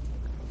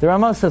 The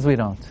Rambam says we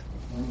don't.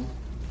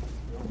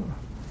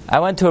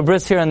 I went to a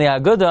bris here in the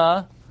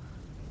Aguda.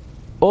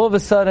 All of a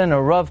sudden,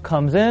 a Rav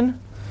comes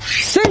in.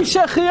 Say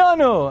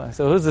shechianu!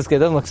 So who's this guy?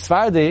 Doesn't look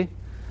Sfardi.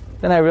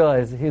 Then I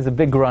realized he's a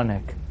big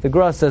Gronik. The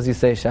Gra says you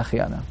say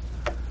shechianu.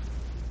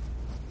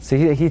 So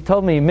he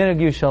told me Minhag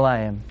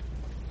Yerushalayim.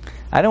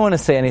 I don't want to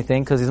say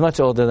anything because he's much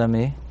older than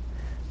me,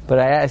 but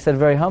I said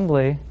very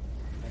humbly,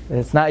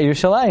 it's not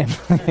Yerushalayim.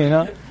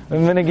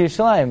 Minhag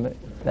Yerushalayim.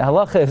 The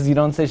halacha is you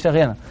don't say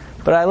shechianu.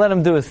 But I let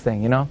him do his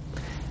thing.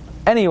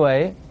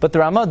 Anyway, but the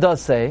Ramah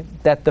does say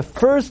that the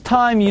first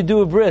time you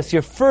do a bris,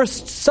 your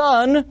first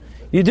son,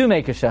 you do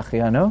make a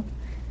shechianu.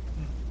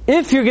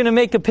 If you're going to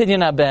make a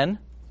pidyon haben,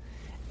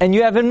 and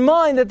you have in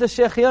mind that the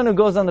shechianu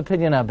goes on the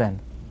pidyon haben.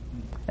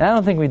 And I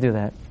don't think we do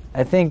that.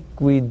 I think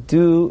we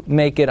do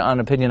make it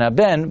on a pidyon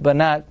haben, but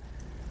not...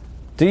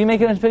 Do you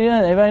make it on a pidyon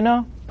haben? Anybody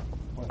know?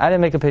 I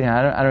didn't make a pidyon.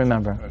 I don't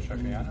remember.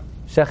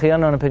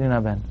 Shechianu on a pidyon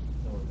haben.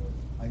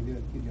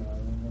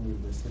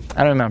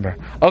 I don't remember.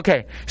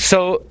 Okay,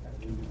 so...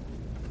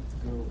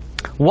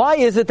 Why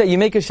is it that you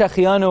make a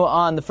shechianu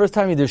on the first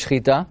time you do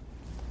shchita,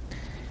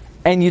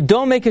 and you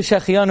don't make a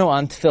shechianu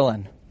on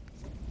tefillin?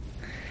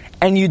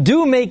 And you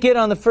do make it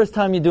on the first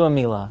time you do a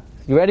milah.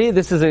 You ready?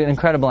 This is an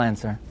incredible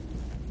answer.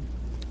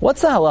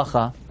 What's the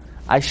halacha?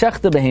 I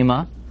shech the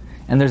behema,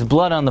 and there's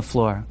blood on the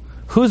floor.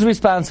 Who's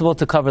responsible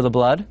to cover the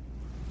blood?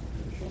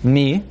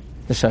 Me,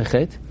 the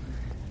shaychet.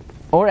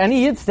 Or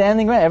any yid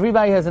standing right.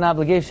 Everybody has an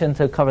obligation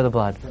to cover the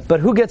blood. But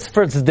who gets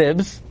first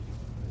dibs?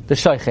 The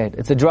shaychet.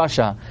 It's a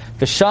drasha.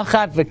 The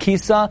shachat, the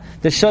kisa,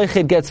 the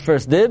shaychet gets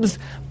first dibs,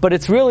 but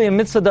it's really a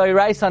mitzvah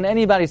d'oraisa on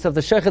anybody, so if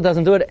the shaychet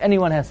doesn't do it,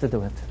 anyone has to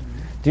do it.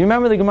 Do you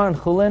remember the Gemara in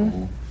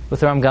Chulin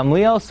with Ram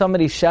Gamliel?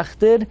 Somebody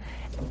shechted,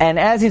 and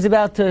as he's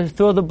about to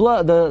throw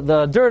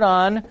the dirt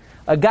on,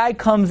 a guy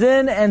comes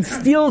in and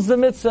steals the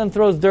mitzvah and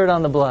throws dirt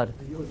on the blood.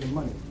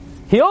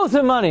 He owes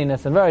him money,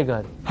 Nissan. Very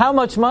good. How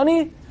much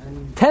money?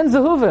 10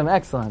 zehuvim.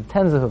 Excellent.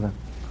 10 zehuvim.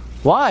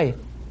 Why?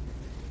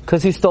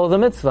 Because he stole the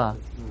mitzvah.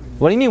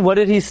 What do you mean? What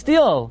did he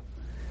steal?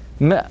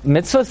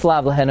 Mitzvah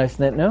slav l'henos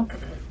nitnu.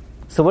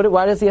 So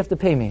why does he have to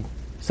pay me?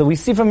 So we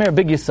see from here,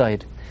 big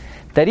yesod,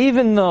 that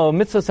even though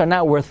mitzvahs are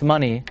not worth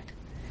money,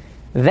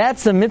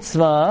 that's a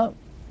mitzvah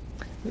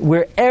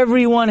where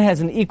everyone has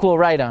an equal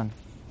right on.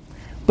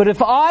 But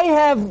if I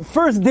have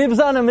first dibs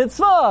on a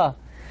mitzvah,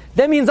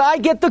 that means I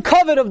get the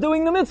covet of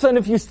doing the mitzvah, and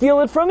if you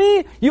steal it from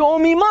me, you owe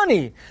me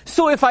money.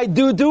 So if I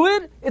do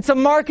it, it's a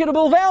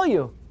marketable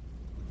value.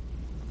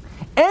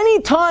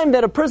 Any time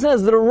that a person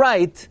has the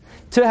right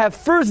to have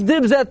first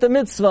dibs at the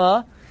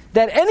mitzvah,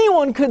 that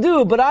anyone could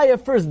do, but I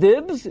have first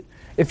dibs,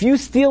 if you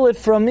steal it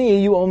from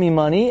me, you owe me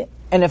money,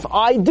 and if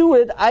I do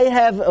it, I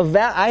have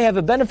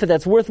a benefit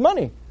that's worth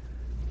money.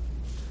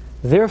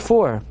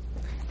 Therefore,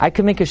 I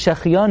could make a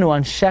shechianu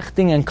on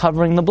shechting and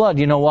covering the blood.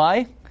 You know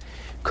why?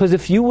 Because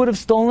if you would have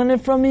stolen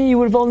it from me, you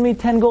would have owed me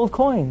 10 gold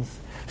coins.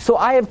 So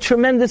I have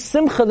tremendous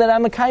simcha that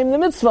I'm mekayim the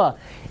mitzvah.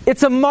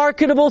 It's a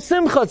marketable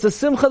simcha. It's a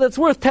simcha that's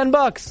worth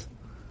 $10.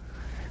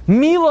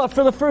 Mila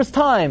for the first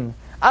time.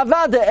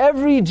 Avada,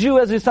 every Jew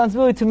has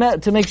responsibility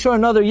to make sure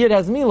another Yid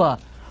has Mila.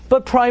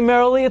 But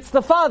primarily it's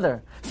the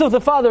father. So if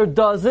the father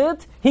does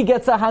it, he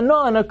gets a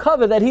hana and a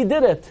cover that he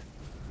did it.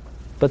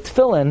 But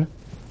tefillin,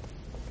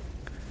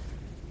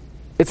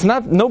 it's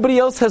not, nobody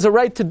else has a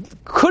right to,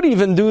 could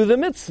even do the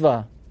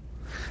mitzvah.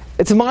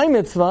 It's my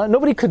mitzvah,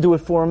 nobody could do it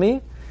for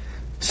me.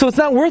 So it's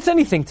not worth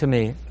anything to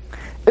me.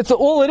 It's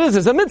all it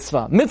is a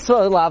mitzvah.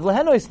 Mitzvah lav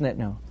lehenois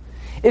netnu.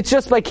 It's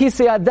just by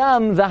kisei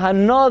adam, the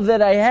hana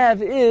that I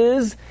have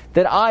is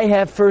that I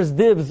have first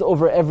dibs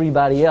over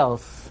everybody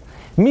else.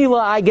 Mila,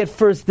 I get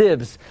first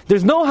dibs.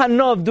 There's no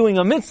hana of doing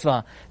a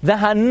mitzvah. The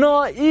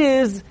hana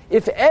is,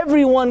 if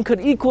everyone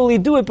could equally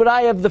do it, but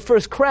I have the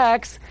first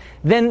cracks,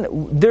 then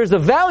there's a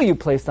value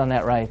placed on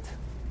that right.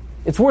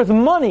 It's worth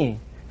money.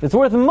 If it's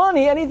worth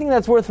money, anything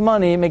that's worth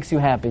money makes you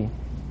happy.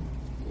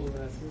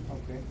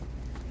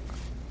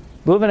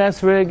 Lulav and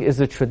Esrig is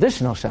a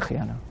traditional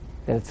shechianu.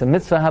 That it's a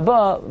mitzvah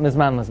haba,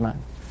 mizman lizman.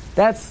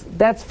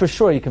 That's for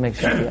sure you can make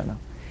shechianu.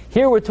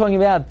 Here we're talking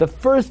about the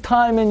first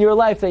time in your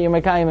life that you're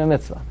mekayim a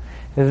mitzvah.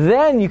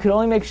 Then you can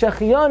only make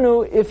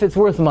shechianu if it's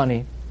worth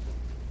money.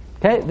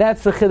 Okay,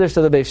 that's the chiddush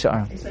of the Beis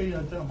Sha'ar. He said,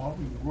 you're not allowed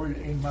to do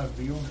an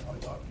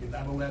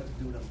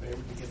avera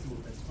to get to a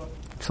mitzvah.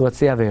 So what's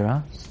the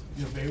avera?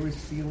 The avera is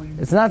stealing.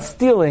 It's not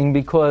stealing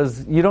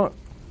because you don't.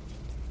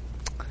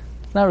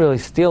 Not really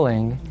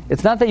stealing.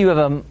 It's not that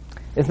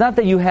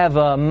you have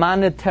a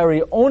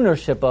monetary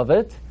ownership of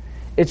it.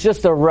 It's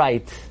just a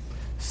right.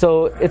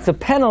 So it's a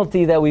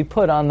penalty that we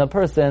put on the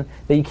person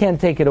that you can't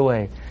take it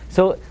away.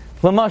 So,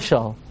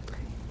 l'mashal,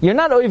 you're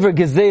not over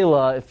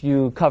gezela if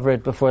you cover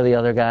it before the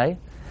other guy,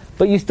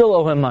 but you still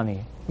owe him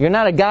money. You're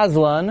not a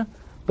gazlan,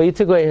 but you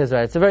took away his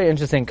right. It's a very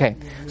interesting case.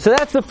 So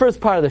that's the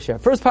first part of the share.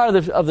 First part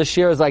of the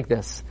share is like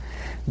this.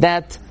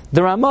 That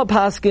the Ramah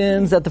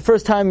paskins that the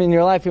first time in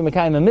your life you're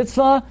mekayim a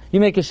mitzvah, you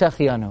make a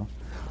shechianu.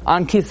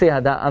 On the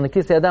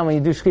kisei adam when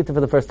you do shechita for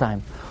the first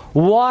time.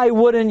 Why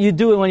wouldn't you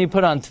do it when you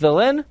put on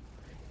tefillin?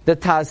 The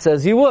Taz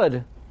says you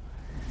would.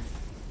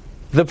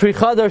 The Pri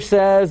Chadash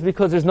says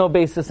because there's no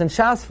basis in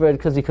Shas for it,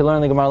 because you can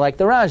learn the Gemara like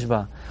the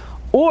Rashba.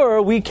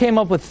 Or we came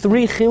up with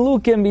 3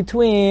 chilukim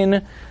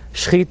between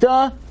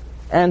shechita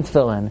and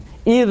tefillin.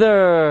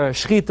 Either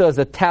shechita is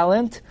a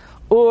talent,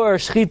 or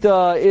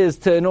shechita is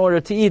in order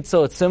to eat,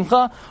 so it's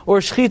simcha, or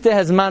shechita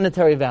has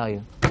monetary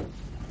value.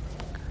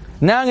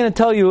 Now I'm going to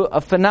tell you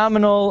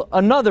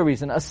another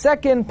reason, a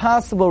second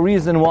possible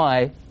reason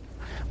why,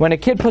 when a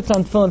kid puts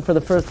on tefillin for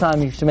the first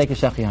time, you should make a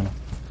shechianu.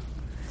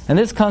 And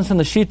this comes from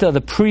the shita of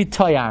the Pri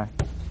Tayar.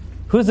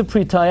 Who's the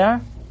Pri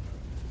Tayar?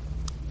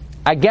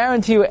 I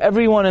guarantee you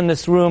everyone in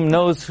this room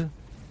knows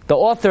the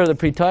author of the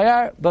Pri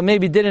Tayar, but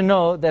maybe didn't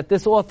know that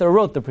this author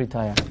wrote the Pri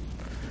Tayar.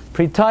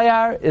 Pri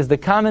Tayar is the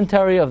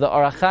commentary of the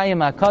Orach Chaim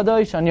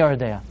HaKadosh on Yoreh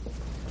De'ah.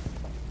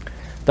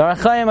 The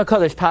Orach Chaim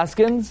HaKadosh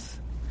paskins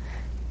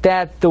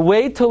that the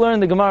way to learn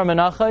the Gemara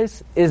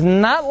Menachos is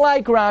not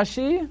like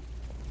Rashi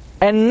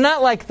and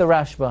not like the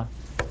Rashba.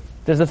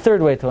 There's a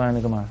third way to learn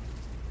the Gemara.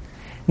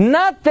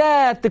 Not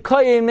that the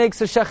Kohen makes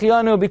a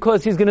shechianu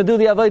because he's going to do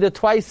the Avodah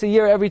twice a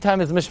year every time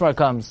his Mishmar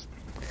comes.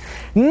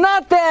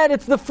 Not that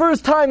it's the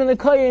first time in the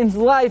Kohen's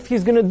life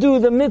he's going to do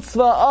the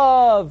mitzvah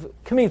of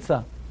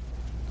Kmitza.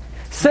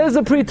 Says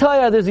the Pri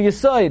Tayar, there's a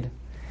Yesod.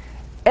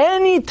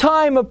 Any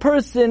time a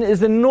person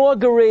is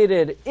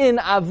inaugurated in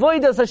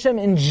Avodas Hashem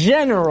in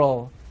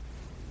general,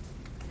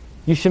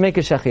 you should make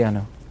a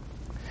shechianu.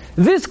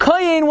 This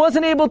Kohen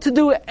wasn't able to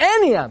do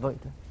any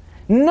Avodah.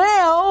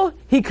 Now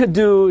he could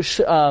do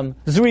Zrika,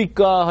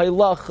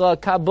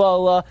 Halacha,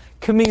 Kabbalah,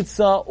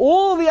 Kmitza,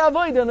 all the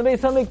Avodah in the Beis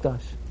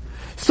HaMikdash.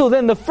 So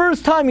then the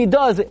first time he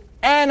does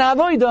an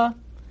Avodah,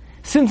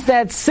 since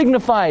that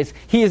signifies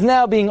he is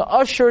now being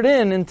ushered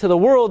into the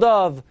world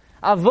of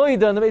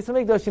Avodah in the Beis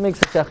HaMikdash, he makes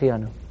a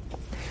shechianu.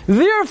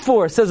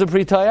 Therefore, says the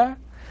Pri Tayar,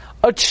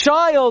 a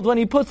child, when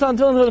he puts on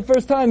tefillin for the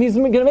first time, he's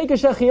going to make a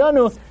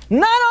shechianu,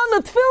 not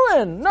on the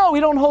tefillin. No,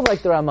 we don't hold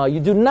like the Ramah. You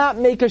do not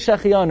make a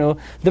shechianu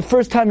the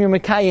first time you're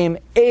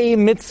mekayim a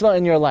mitzvah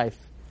in your life.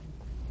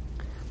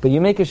 But you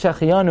make a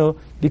shechianu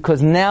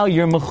because now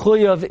you're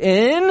mechuyav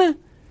in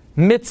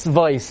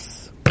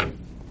mitzvahs.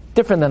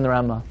 Different than the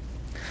Ramah.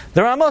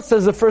 The Ramah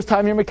says the first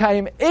time you're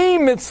mekayim a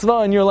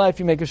mitzvah in your life,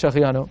 you make a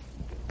shechianu.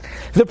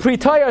 The Pri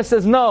Tayar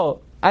says,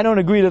 no, I don't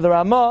agree to the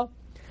Ramah,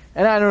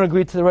 and I don't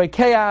agree to the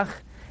Rekeach,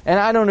 and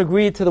I don't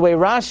agree to the way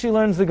Rashi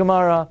learns the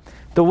Gemara.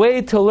 The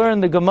way to learn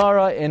the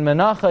Gemara in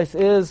Menachos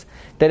is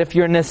that if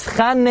you're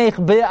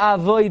neschanech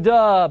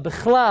be'avodah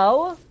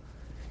b'chlal,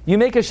 you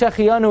make a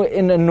shechianu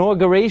in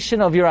inauguration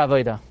of your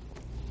avodah.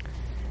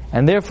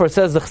 And therefore,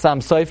 says the Chassam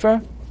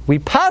Sofer, we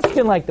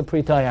paskin like the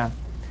Pri Tayar.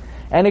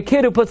 And a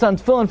kid who puts on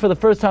tefillin for the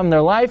first time in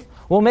their life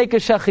will make a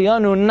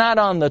shechianu not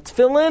on the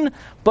tefillin,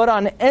 but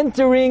on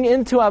entering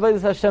into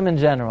Avodas Hashem in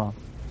general.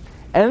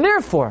 And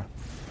therefore,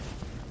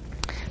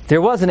 There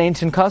was an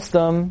ancient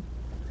custom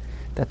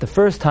that the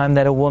first time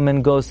that a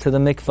woman goes to the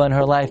mikvah in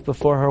her life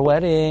before her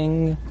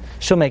wedding,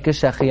 she'll make a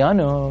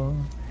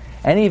shechianu.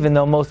 And even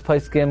though most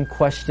poskim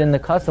question the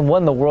custom, what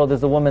in the world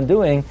is the woman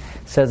doing?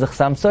 Says the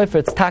Chassam Sofer,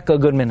 it's taka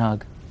good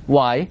minhag.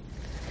 Why?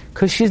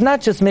 Because she's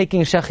not just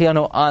making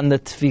shechianu on the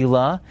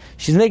tefillah,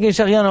 she's making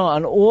shechianu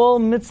on all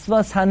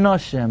mitzvahs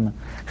hanoshim.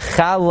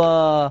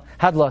 Chala,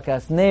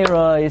 hadlakas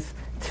neiros,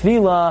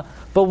 tefillah.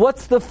 But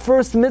what's the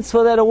first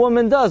mitzvah that a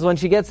woman does when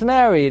she gets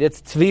married? It's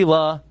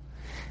tefillah.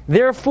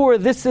 Therefore,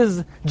 this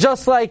is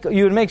just like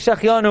you would make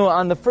shechianu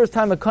on the first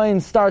time a kohen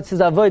starts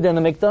his avodah in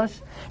the mikdash,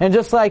 and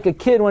just like a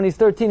kid when he's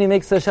 13 he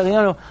makes a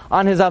shechianu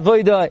on his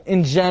avodah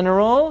in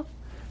general.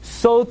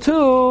 So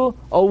too,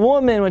 a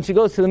woman when she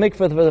goes to the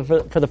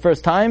mikveh for the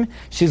first time,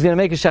 she's going to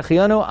make a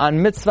shechianu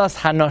on mitzvahs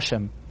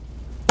hanoshim.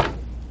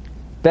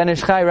 Ben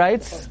Ish Chai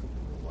writes.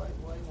 Why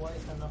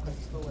is Hanukkah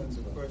still in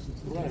the first?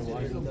 Why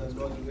is the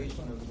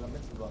inauguration of the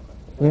mitzvah?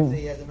 Let's say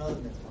he has another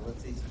mitzvah.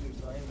 Let's say Steve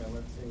Simon.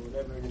 Let's say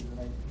whatever it is.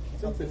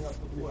 Something up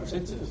before.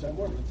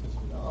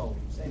 No,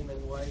 saying that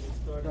why it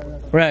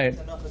started. Right.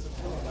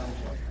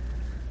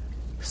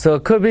 So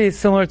it could be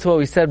similar to what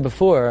we said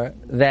before,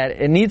 that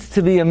it needs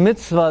to be a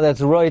mitzvah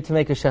that's right to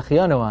make a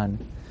shechianu on.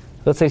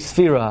 Let's say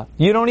sfira.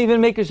 You don't even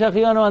make a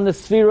shechianu on the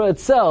sfira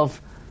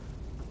itself.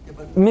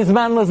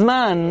 Mizman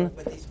lazman.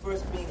 But he's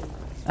first being.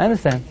 I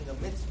understand. A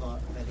mitzvah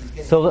that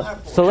he's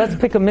getting So let's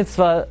pick a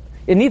mitzvah.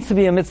 It needs to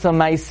be a mitzvah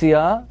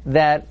ma'asiyah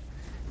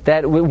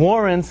that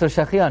warrants a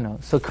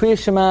shechianu. So Kriya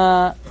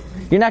Shema,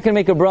 you're not going to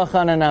make a bracha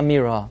on an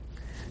amira.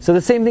 So the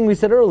same thing we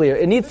said earlier.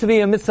 It needs to be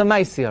a mitzvah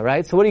ma'asiyah,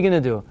 right? So what are you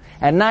going to do?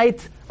 At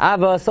night,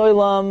 Ava,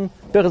 Soilam,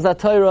 Birchas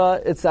Torah,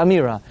 it's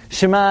amira.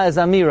 Shema is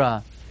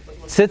amira.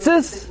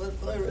 Tzitzis?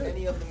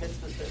 Any of the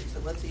mitzvahs. So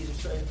let's say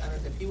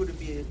if he were to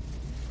be a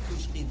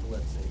shechita,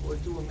 let's say, or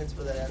do a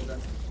mitzvah that has a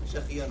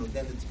shechianu,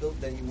 then it's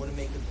built. Then you wouldn't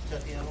make it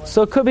shechianu.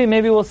 So it could be,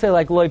 maybe we'll say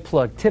like loy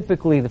plug.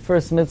 Typically, the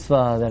first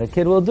mitzvah that a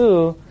kid will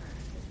do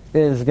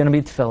is going to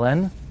be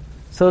tefillin.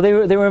 So they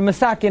were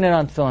masakin it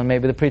on tefillin,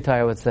 maybe the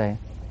Pri-Torah would say.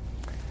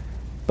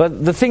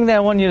 But the thing that I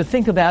want you to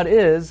think about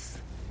is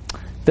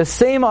the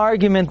same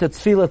argument that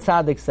Tzfila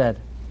Tzaddik said,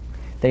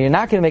 that you're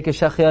not going to make a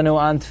shechianu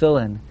on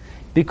tefillin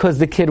because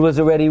the kid was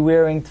already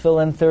wearing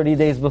tefillin 30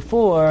 days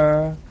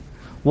before.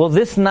 Will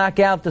this knock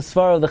out the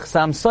svara of the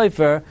Chassam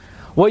Sofer?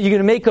 What, you're going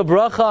to make a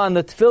bracha on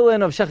the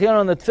tefillin, of shechianu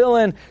on the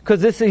tefillin,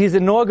 because he's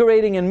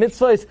inaugurating in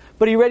mitzvahs,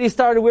 but he already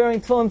started wearing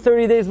tefillin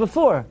 30 days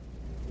before?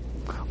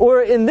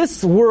 Or in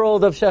this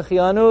world of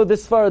shechianu,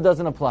 this svara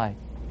doesn't apply.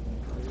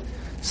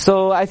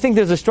 So I think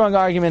there's a strong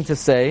argument to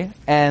say,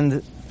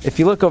 and if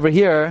you look over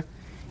here,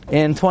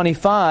 in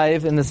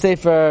 25, in the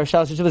Sefer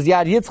Shalosh Teshuvos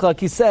Yad Yitzchak,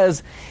 he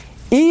says,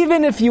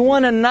 even if you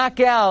want to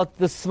knock out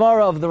the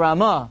svara of the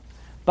Ramah,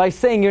 by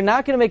saying you're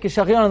not going to make a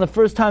shechianu on the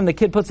first time the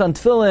kid puts on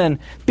tefillin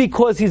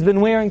because he's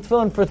been wearing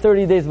tefillin for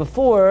 30 days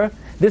before,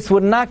 this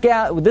would not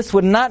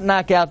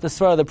knock out the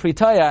svara of the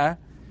Pri-Torah,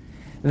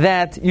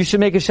 that you should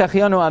make a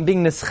shechianu on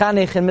being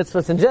nischanich in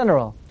mitzvahs in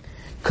general.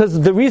 Because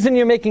the reason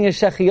you're making a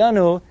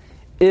shechianu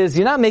is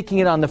you're not making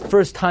it on the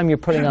first time you're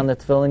putting on the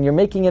tefillin, you're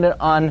making it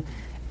on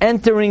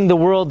entering the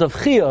world of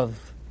chiyuv.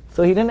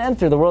 So he didn't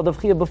enter the world of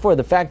chiyuv before.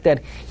 The fact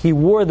that he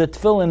wore the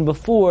tefillin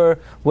before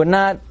would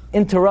not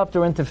interrupt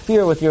or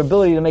interfere with your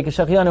ability to make a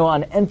shechianu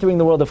on entering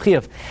the world of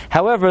chiyuv.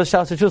 However,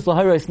 Shalosh Teshuvos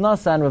L'Hayros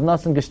Nasan, Rav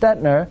Nasan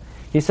Gestetner,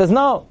 he says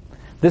no.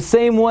 The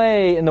same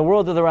way in the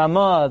world of the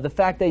Ramah, the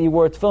fact that you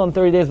wore tefillin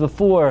 30 days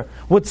before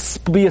would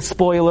be a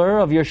spoiler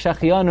of your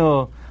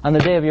shechianu on the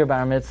day of your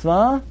bar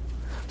mitzvah.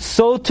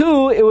 So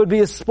too, it would be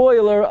a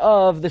spoiler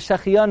of the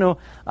shechianu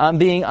on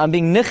being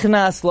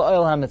nichnas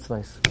la'oil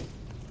hamitzvahs.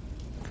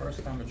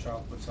 First time a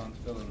child puts on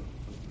tefillin,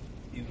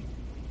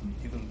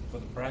 even for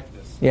the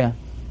practice, yeah,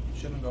 it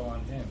shouldn't go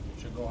on him.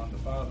 It should go on the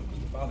father,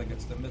 because the father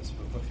gets the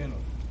mitzvah for chinuch.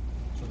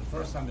 So the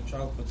first time the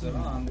child puts it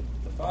on,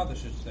 the father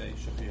should say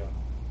shechianu,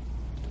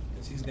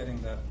 because he's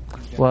getting that.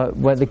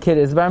 What the kid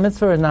is bar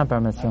mitzvah or is not bar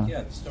mitzvah?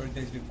 Yeah, it's 30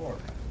 days before.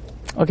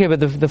 Okay, but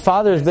the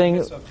father is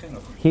being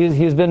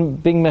he's been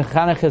being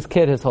mechanech his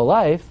kid his whole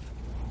life.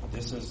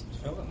 This is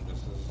tefillin. This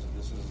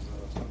is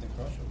something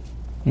crucial.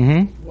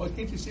 Mm-hmm. Why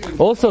can't you see?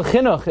 Also,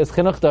 chinuch is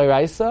chinuch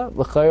d'oraisa.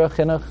 L'chayra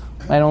chinuch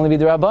might only be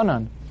the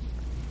rabbanon.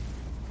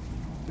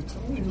 The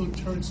Kohen who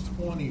turns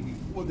 20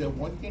 before that,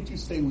 why can't you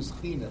say it was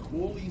chinuch?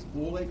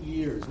 All that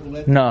years, all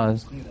that No,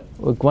 was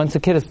chinuch. once a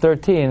kid is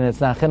 13, it's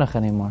not chinuch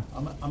anymore.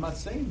 I'm not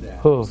saying that.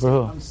 Who? For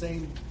who? I'm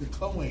saying the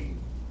Kohen.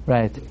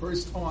 Right. The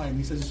first time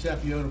he says a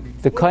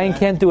shechianu. The kohen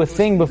can't do a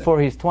thing before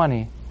he's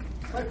 20.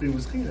 Right, but it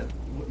was chinuch.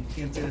 You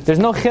can't say There's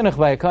no chinuch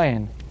by a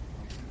kohen.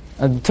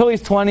 Until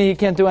he's 20, he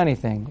can't do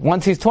anything.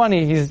 Once he's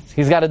 20,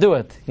 he's got to do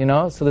it. You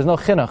know, so there's no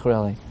chinuch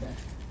really.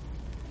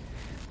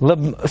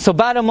 So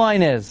bottom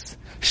line is,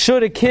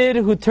 should a kid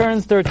who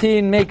turns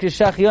 13 make a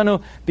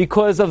shechianu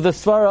because of the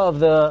svara of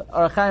the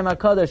Orach Chaim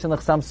HaKadosh and the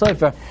Chassam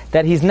Sofer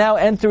that he's now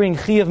entering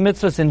chiyuv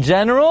mitzvahs in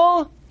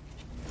general?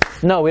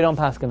 No, we don't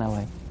paskin that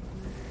way.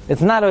 It's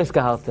not ois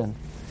gehalten.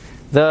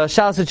 The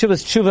Shalosh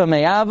Teshuvos Tshuva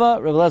Me'ava,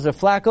 Rav Elazar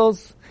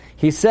Flackles,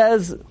 he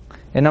says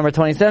In number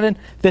 27,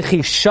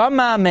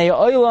 V'chishama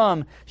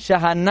me'olam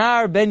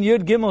shahanar ben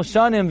yud gimel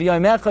shanim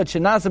v'yom echad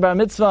shenasa bar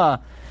mitzvah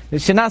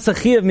shenasa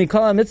chiyav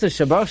mikol mitzvah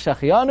shabar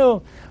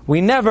shachianu.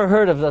 We never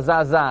heard of the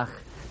zazach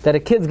that a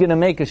kid's going to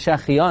make a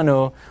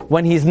shachianu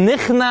when he's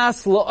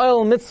nichnas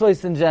la'oil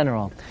mitzvahs in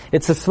general.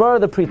 It's a svara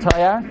of the Pri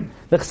Tayar.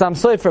 The Chassam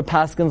Sofer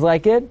paskins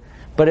like it,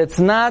 but it's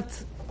not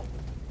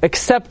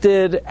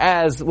accepted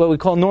as what we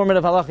call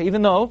normative halacha,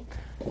 even though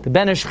the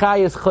Ben Ish Chai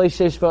is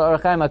choishesh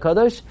v'Orach Chaim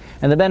HaKadosh,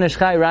 and the Ben Ish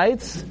Chai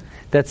writes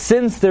that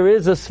since there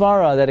is a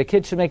svara that a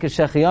kid should make a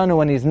shechianu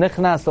when he's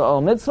nichnas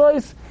la'ol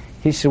mitzvahs,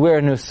 he should wear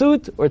a new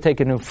suit or take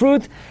a new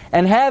fruit,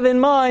 and have in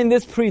mind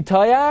this Pri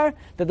Tayar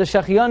that the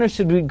shechianu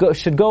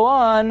should go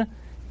on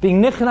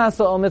being nichnas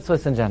la'ol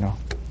mitzvahs in general.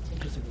 It's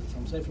interesting because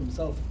Sam Sefer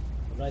himself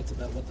writes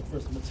about what the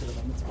first mitzvah of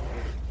a mitzvah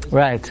is.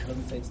 Right. It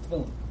doesn't say it's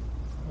tefillin.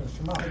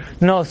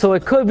 No, so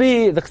it could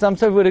be, the Chassam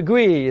Sofer would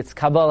agree, it's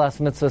Kabbalas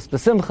mitzvahs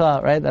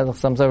b'simcha, right? That's the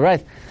Chassam Sofer,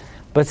 right?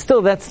 But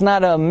still, that's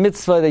not a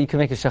mitzvah that you can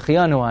make a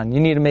shachianu on. You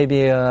need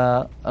maybe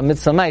a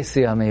mitzvah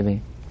ma'asiyah,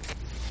 maybe.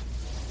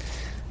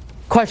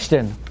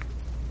 Question.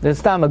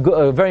 This time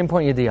a very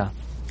important idea.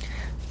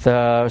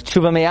 The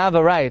Tshuva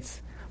Me'ava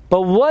writes,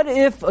 but what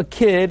if a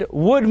kid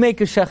would make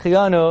a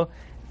shachianu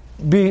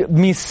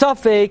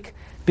misafek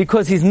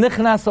because he's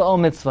nichnas la'ol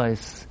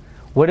mitzvahs?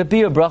 Would it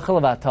be a bracha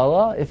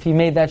levatala if he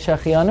made that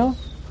shachianu?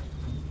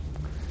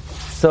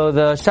 So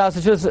the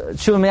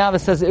Tshuva Me'ava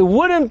says it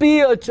wouldn't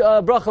be a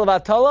bracha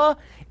levatala,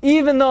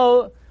 even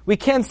though we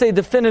can't say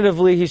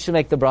definitively he should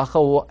make the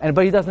bracha,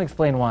 but he doesn't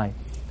explain why.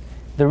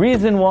 The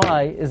reason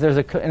why is there's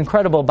an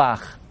incredible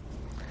Bach.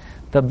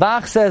 The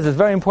Bach says, it's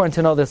very important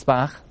to know this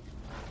Bach.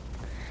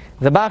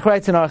 The Bach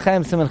writes in Orach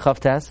Chaim Siman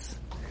Chavtes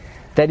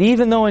that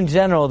even though in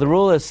general the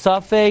rule is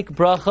safek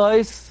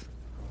brachos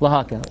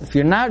lahakel, if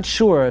you're not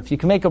sure if you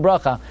can make a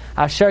bracha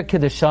asher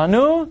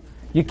kedeshanu,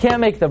 you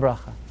can't make the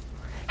bracha.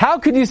 How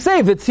could you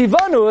say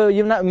v'tzivanu?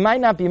 You might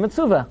not be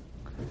mitzvah.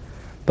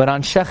 But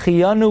on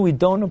shechiyanu we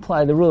don't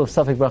apply the rule of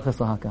safek brachos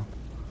lahakel.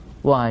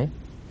 Why?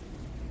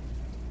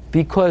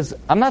 Because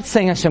I'm not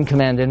saying Hashem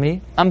commanded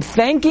me. I'm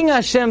thanking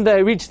Hashem that I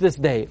reached this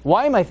day.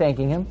 Why am I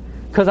thanking Him?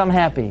 Because I'm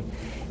happy.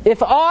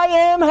 If I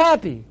am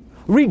happy,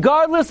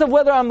 regardless of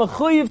whether I'm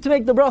mechuyev to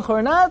make the bracha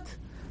or not,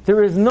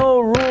 there is no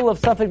rule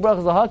of safek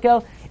brachos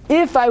lahakel.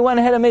 If I went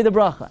ahead and made the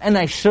bracha, and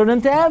I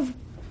shouldn't have,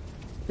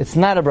 it's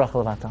not a bracha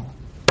levatala.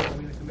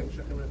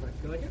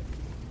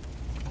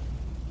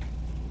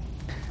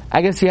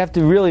 I guess you have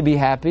to really be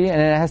happy,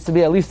 and it has to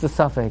be at least a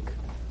safek. So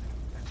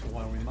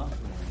why are we machmir?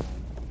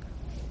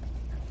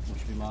 We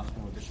should be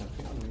machmir with the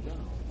shachianu in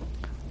general.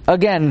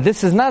 Again,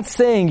 this is not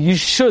saying you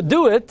should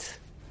do it.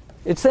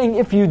 It's saying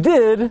if you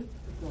did,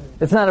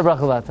 it's not a bracha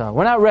levatala.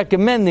 We're not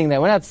recommending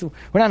that. We're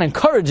not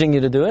encouraging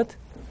you to do it.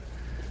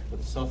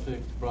 But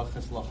safek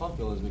brachos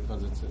lahakel is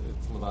because it's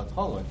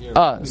levatala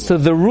here. So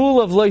the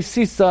rule of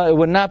loisisa, it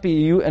would not be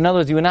you. In other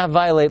words, you would not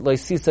violate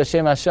loisisa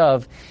shem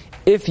hashav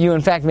if you in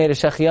fact made a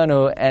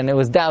shachianu and it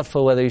was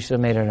doubtful whether you should have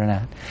made it or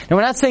not. And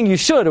we're not saying you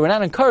should, or we're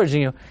not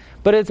encouraging you,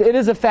 but it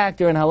is a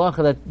factor in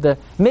halacha that the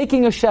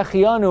making a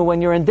shachianu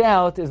when you're in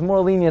doubt is more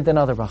lenient than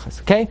other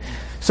brachas. Okay?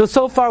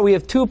 So far we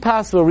have two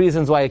possible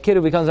reasons why a kid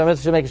who becomes a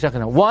mitzvah should make a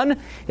shachianu.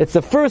 One, it's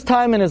the first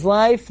time in his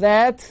life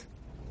that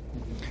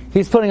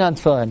he's putting on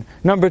tefillin.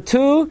 Number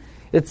two,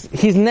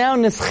 he's now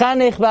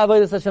nischanech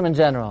ba'avodas Hashem in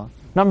general.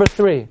 Number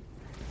three,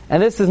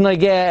 and this is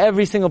nageh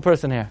every single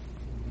person here.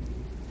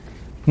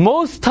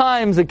 Most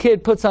times a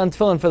kid puts on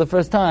tefillin for the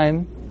first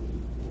time,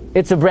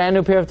 it's a brand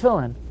new pair of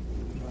tefillin.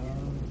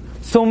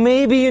 So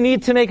maybe you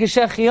need to make a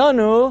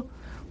shechianu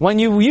when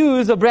you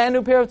use a brand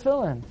new pair of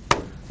tefillin.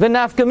 The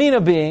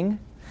nafkamina being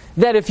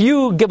that if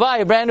you buy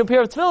a brand new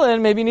pair of tefillin,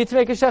 maybe you need to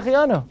make a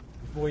shechianu.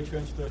 Boy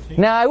turns 13.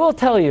 Now I will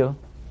tell you.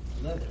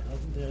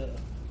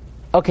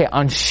 Okay,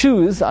 on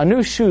shoes, on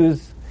new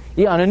shoes,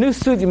 on a new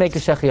suit you make a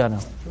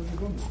shechianu.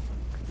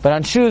 But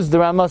on shoes, the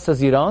Ramah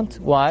says you don't.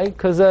 Why?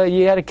 Because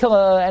you had to kill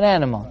an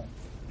animal.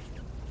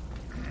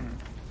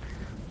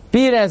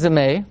 Be it as it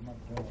may.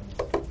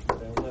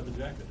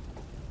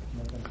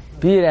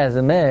 Be it as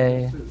it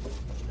may.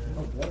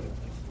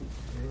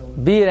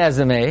 Be it as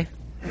it may.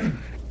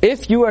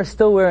 If you are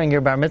still wearing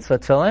your bar mitzvah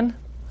tefillin,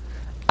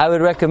 I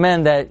would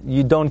recommend that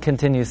you don't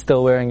continue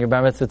still wearing your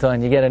bar mitzvah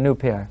tefillin. You get a new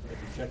pair.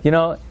 You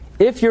know,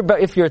 if your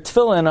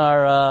tefillin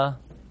are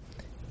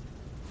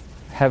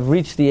have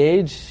reached the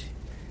age,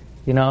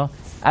 you know,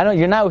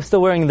 you're now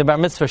still wearing the bar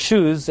mitzvah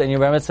shoes and your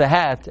bar mitzvah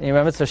hat and your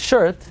bar mitzvah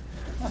shirt.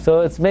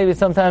 So it's maybe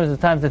sometimes the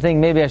time to think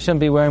maybe I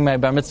shouldn't be wearing my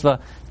bar mitzvah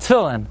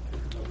tefillin.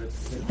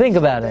 Think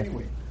about it.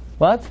 Anyway.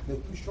 What? They're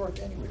too short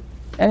anyway.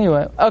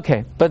 Anyway,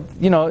 okay, but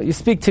you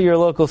speak to your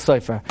local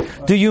sofer.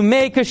 Do you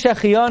make a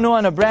shechianu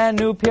on a brand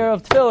new pair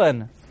of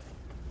tefillin?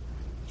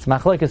 It's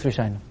machlokes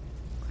rishonim.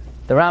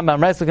 The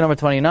Rambam writes, look at number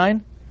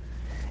 29.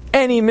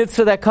 Any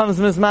mitzvah that comes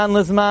mizman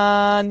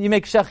lizman, you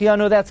make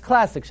shechianu. That's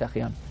classic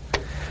shechianu.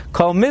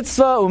 Kol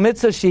mitzvah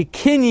u'mitzvah she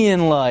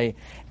kinyan lai.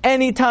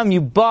 Anytime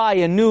you buy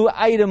a new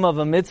item of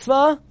a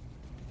mitzvah,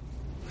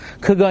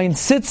 kagoin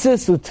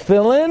tzitzis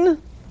u'tefillin,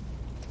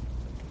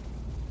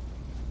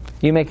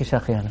 you make a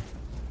shachianu.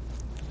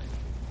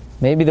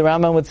 Maybe the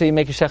Rambam would say you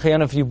make a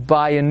shachianu if you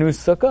buy a new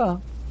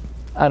sukkah.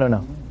 I don't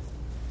know.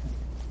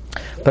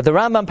 But the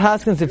Rambam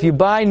paskins, if you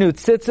buy new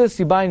tzitzis,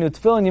 you buy new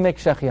tefillin, you make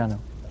shachianu.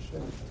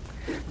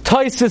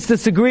 Tosfos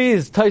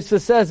disagrees.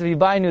 Tosfos says if you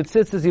buy new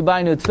tzitzis, you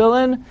buy new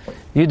tefillin,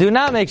 you do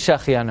not make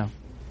shachianu.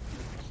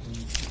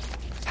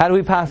 How do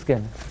we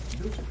paskin?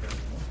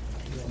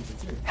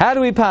 How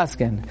do we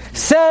paskin?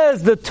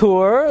 Says the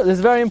Tur, this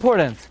is very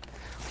important.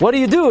 What do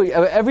you do?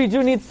 Every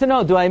Jew needs to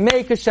know, do I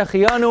make a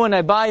shachianu when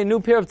I buy a new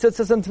pair of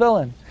tzitzis and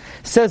tefillin?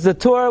 Says the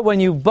Tur, when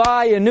you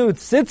buy a new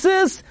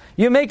tzitzis,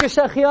 you make a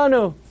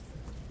shachianu.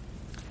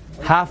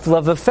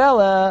 Hafla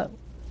v'fela,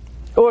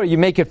 or you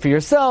make it for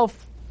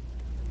yourself.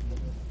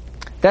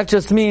 That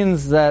just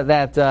means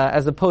that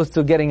as opposed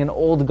to getting an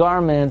old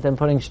garment and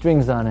putting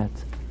strings on it.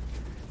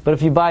 But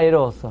if you buy it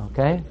also,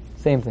 okay?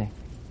 Same thing.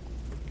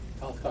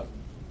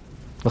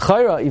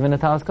 L'chayra, even a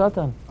talis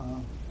katan.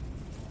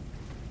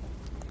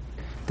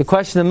 The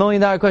question, the $1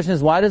 million question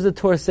is, why does the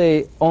Torah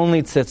say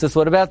only tzitzis?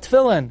 What about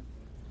tefillin?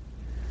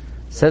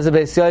 Says the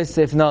Beis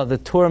Yosef, no, the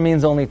Torah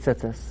means only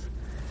tzitzis.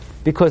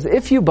 Because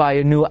if you buy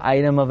a new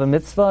item of a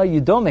mitzvah, you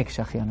don't make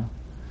shachianu.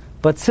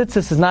 But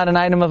tzitzis is not an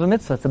item of a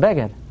mitzvah, it's a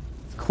beged.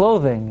 It's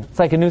clothing. It's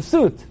like a new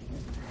suit.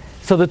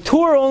 So the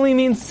Torah only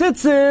means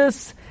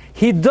tzitzis,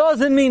 he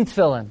doesn't mean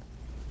tefillin.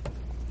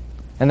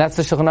 And that's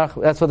what the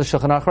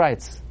Shulchan Aruch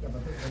writes.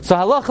 So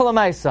halacha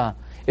l'maisa,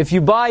 if you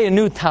buy a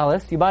new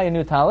talis,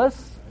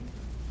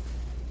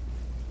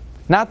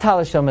 not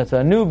talis shel mitzvah,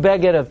 a new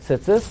beged of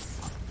tzitzis.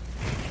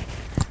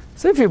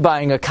 So if you're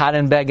buying a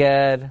cotton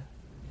beged,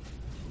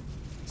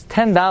 it's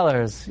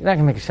 $10. You're not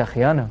going to make a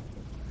shachianu.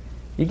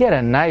 You get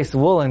a nice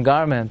woolen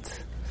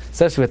garment,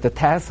 especially with the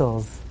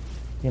tassels,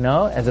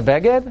 as a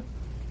beged.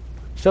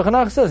 Shulchan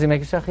Aruch says you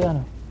make a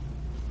shachianu.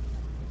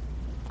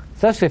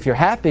 Especially if you're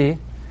happy.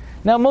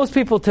 Now most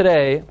people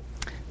today,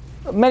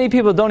 many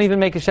people don't even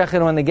make a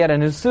shachianu when they get a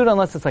new suit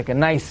unless it's like a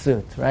nice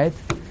suit, right?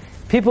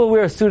 People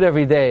wear a suit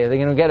every day. They're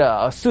going to get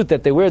a suit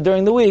that they wear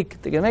during the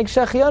week. They're going to make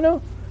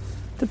shachianu.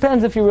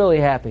 Depends if you're really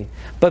happy.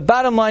 But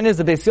bottom line is,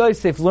 the Beis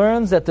Yosef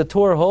learns that the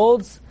Torah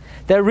holds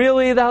that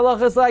really the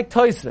halacha is like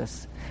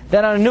Tosfos.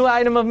 That on a new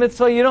item of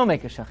mitzvah, you don't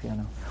make a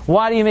shachianu.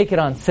 Why do you make it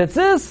on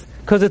tzitzis?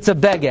 Because it's a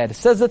beged.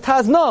 Says the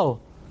Taz, no.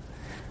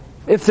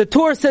 If the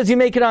Torah says you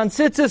make it on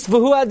tzitzis,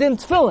 v'hu adin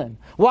tefillin.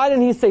 Why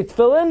didn't he say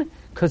tefillin?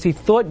 Because he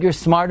thought you're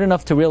smart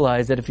enough to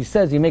realize that if he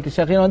says you make a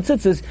shachianu on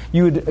tzitzis,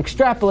 you would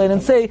extrapolate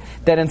and say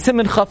that in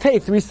Siman Chaf Hey,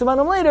 3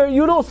 simanim later,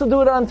 you would also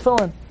do it on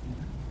tefillin.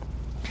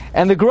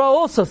 And the Gra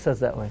also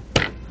says that way.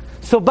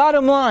 So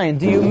bottom line,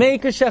 do you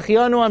make a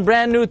shachianu on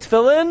brand new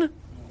tefillin?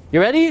 You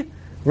ready?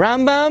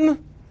 Rambam?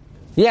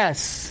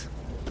 Yes.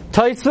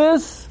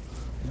 Tosfos?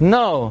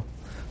 No.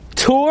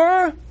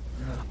 Tur?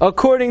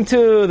 According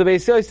to the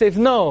Beis Yosef,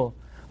 no.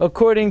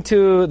 According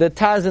to the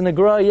Taz and the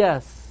Gra,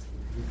 yes.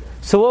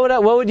 So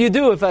what would you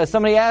do if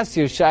somebody asked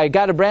you, I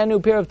got a brand new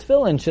pair of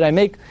tefillin, should I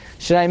make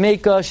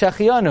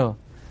shachianu?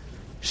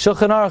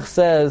 Shulchan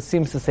Aruch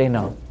seems to say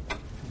no.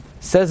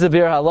 Says the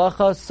Bir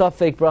Halacha,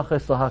 Safek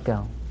Brachas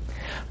Lahakel.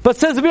 But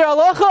says the Bir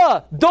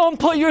Halacha, don't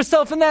put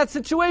yourself in that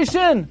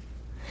situation.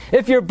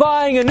 If you're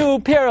buying a new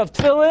pair of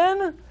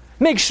tefillin,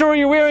 make sure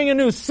you're wearing a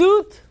new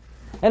suit,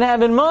 and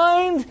have in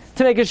mind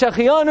to make a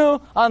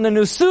shachianu on the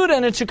new suit,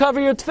 and it should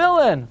cover your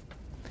tefillin.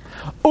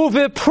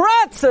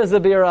 Uviprat, says the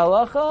Bir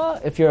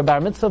Halacha, if you're a bar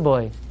mitzvah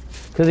boy.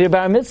 Because you're a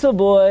bar mitzvah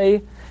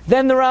boy,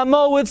 then the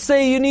Ramah would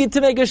say you need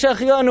to make a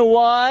shachianu.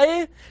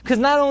 Why? Because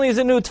not only is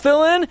it new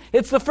tefillin,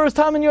 it's the first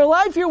time in your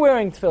life you're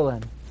wearing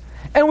tefillin.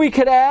 And we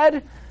could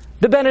add,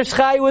 the Ben Ish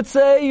Chai would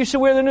say you should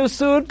wear the new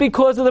suit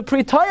because of the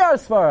pre-Tayar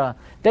Svara,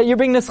 that you're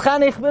being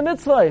nischanich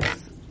b'mitzvahs.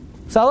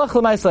 So halach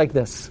l'mais like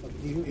this.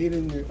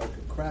 Eating a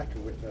cracker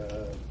with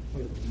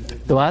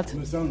the what?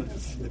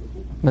 Mazonos.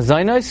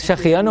 Mazonos?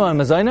 Shachianu on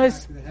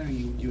mazonos?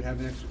 You have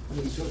an extra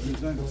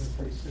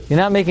mazonos. You're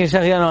not making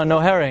shachianu on no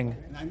herring.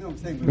 I know, I'm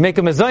saying. You make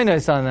a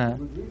mazonos on that.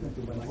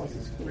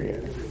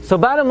 So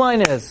bottom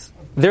line is,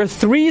 there are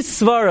 3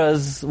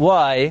 svaras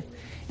why,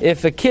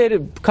 if a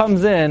kid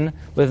comes in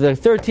with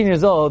 13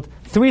 years old,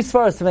 3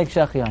 svaras to make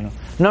shachianu.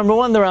 Number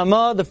 1, the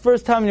Ramah, the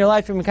first time in your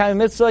life you're mekayim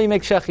mitzvah, you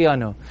make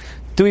shachianu.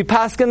 Do we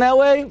paskin that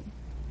way?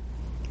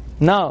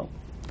 No.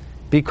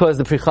 Because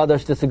the Pri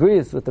Chadash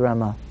disagrees with the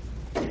Ramah.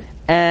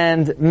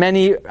 And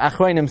many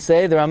Achronim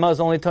say the Ramah is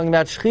only talking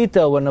about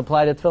shchita when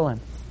applied to tefillin.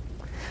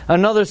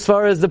 Another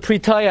svar is the Pri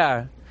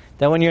Tayar,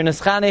 that when you're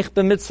nischanich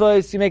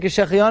b'mitzvahs, you make a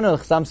shachianu.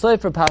 Chasam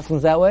Sofer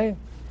paskins that way,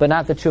 but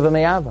not the Tshuva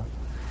Me'ava.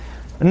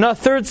 No,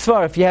 third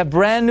svar, if you have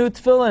brand new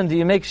tefillin, do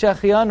you make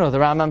shachianu? The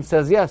Rambam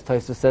says yes,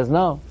 Tosfos says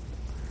no.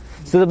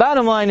 So the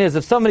bottom line is,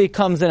 if somebody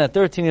comes in at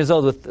 13 years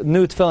old with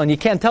new tefillin, you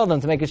can't tell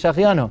them to make a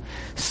shachianu.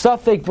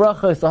 Safek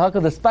bracha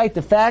sahaka, despite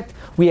the fact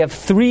we have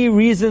 3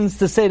 reasons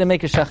to say to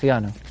make a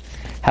shachianu.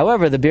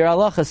 However, the Bir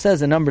Halacha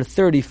says in number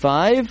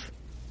 35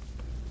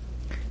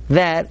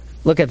 that,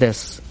 look at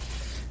this,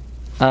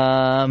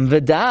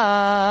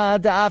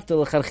 V'da after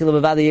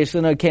l'chadchila b'vada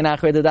yeshuna kein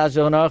achre the dash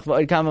zonoch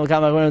v'oid kama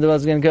the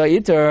was going to go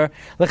iter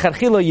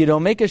l'chadchila you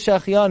don't make a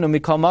shachianu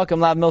mikol makam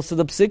lav milsa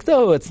the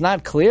psikto. It's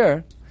not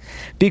clear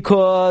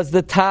because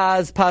the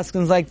Taz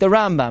paskins like the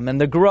Rambam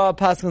and the Gra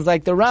paskins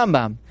like the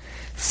Rambam.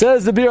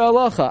 Says the Bir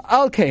Halacha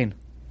al kain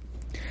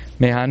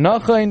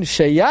mehanachain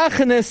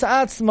sheyachnes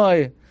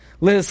atzmai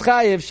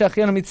le'eschayev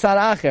shachianu mitzad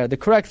acher. The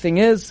correct thing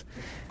is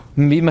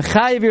be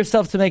mechayev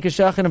yourself to make a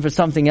shachianu for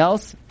something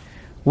else.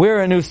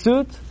 Wear a new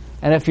suit,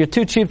 and if you're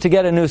too cheap to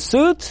get a new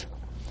suit,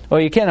 or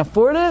you can't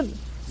afford it,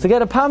 so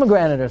get a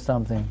pomegranate or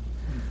something.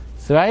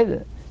 So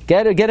right,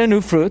 get a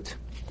new fruit,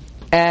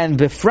 and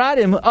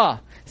befradim.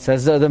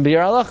 Says the Bir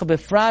Halacha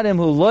befradim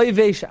hu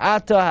loivesh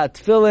ata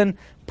hatfilin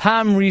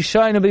pam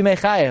rishayna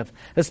b'mechayev.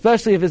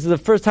 Especially if this is the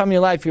first time in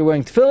your life you're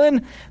wearing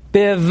tefillin,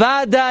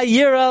 bevada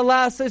yira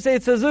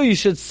lasaseitzazu. You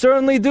should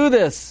certainly do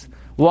this.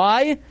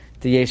 Why?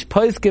 The yesh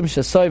poiskim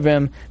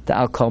shesoivrim the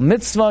al kol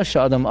mitzvah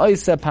she'adam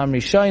oisa pam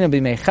rishayna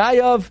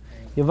b'mechayev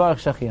yivarach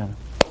shachianu.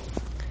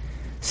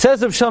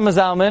 Says Rav Shlomo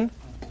Zalman.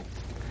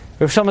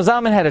 Rav Shlomo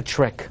Zalman had a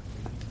trick.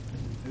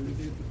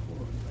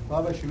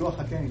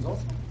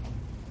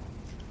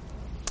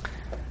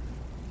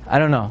 I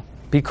don't know,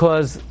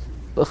 because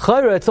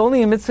it's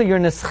only a mitzvah you're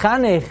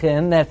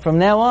neschanechin that from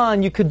now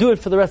on you could do it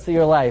for the rest of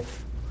your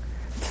life.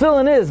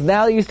 Tefillin is,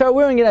 now that you start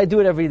wearing it, I do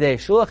it every day.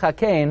 Shulach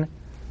hakein,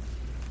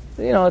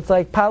 it's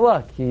like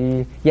palak.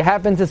 You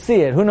happen to see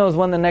it. Who knows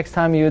when the next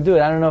time you would do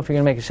it? I don't know if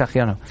you're going to make a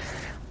shachianu.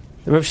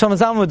 Rav Shlomo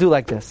Zalman would do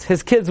like this.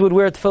 His kids would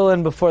wear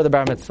tefillin before the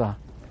bar mitzvah,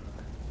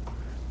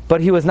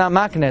 but he was not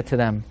makneh it to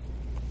them.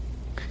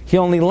 He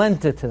only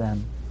lent it to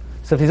them.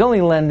 So if he's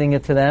only lending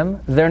it to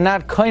them, they're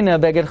not koina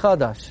beged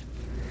chadash.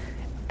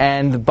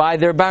 And by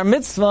their bar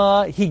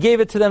mitzvah, he gave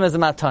it to them as a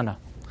matana.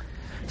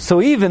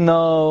 So even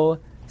though,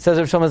 says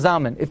Rav Shlomo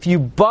Zalman, if you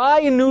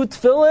buy a new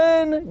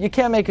tefillin, you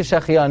can't make a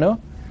shachianu,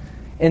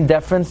 in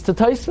deference to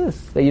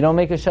Tosfos, that you don't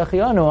make a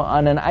shachianu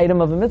on an item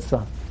of a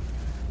mitzvah.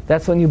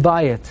 That's when you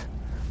buy it.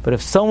 But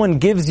if someone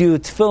gives you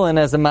tefillin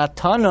as a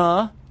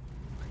matana,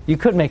 you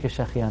could make a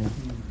shachianu.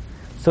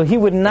 So he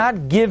would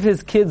not give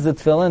his kids the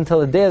tefillin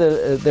until the day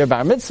of their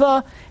bar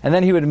mitzvah, and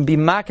then he would be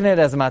makneh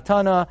as a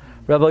matana.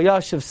 Rabbi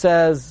Yashiv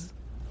says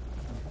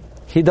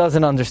he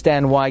doesn't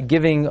understand why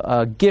giving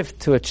a gift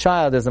to a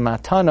child as a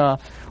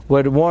matana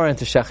would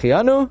warrant a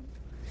shachianu.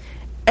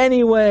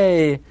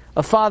 Anyway,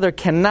 a father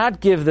cannot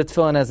give the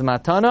tefillin as a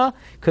matana,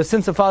 because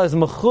since the father is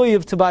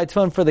mechuyev to buy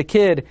tefillin for the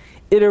kid,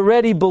 it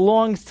already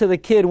belongs to the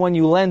kid when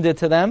you lend it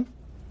to them.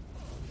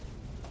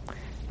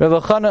 Rabbi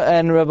Chana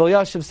and Rabbi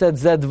Yashiv said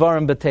Zed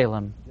Dvarim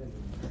B'Telem.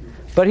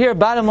 But here,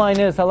 bottom line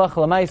is halacha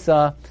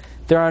l'maisa.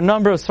 There are a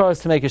number of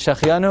svaros to make a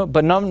shachianu,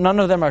 but none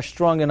of them are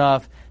strong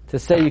enough to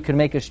say you can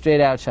make a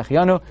straight out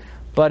shachianu.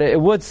 But it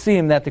would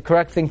seem that the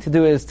correct thing to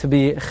do is to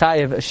be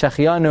chayiv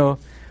shachianu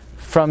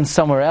from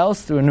somewhere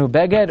else through a new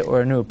beged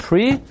or a new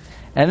pri,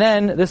 and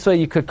then this way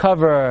you could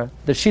cover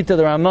the shita of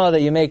the Ramah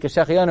that you make a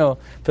shachianu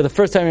for the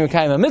first time you make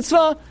a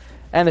mitzvah,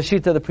 and the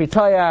shita of the Pri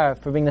Tayar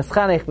for being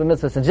neschanech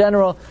b'mitzvahs in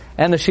general,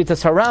 and the shita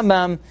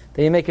Harambam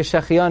that you make a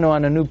shachianu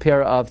on a new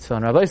pair of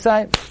tefillin. Rabbi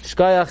Isai,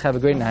 shkoyach, have a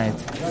great night.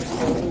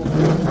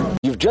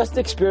 You've just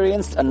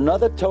experienced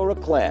another Torah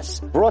class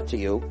brought to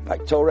you by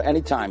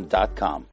TorahAnytime.com.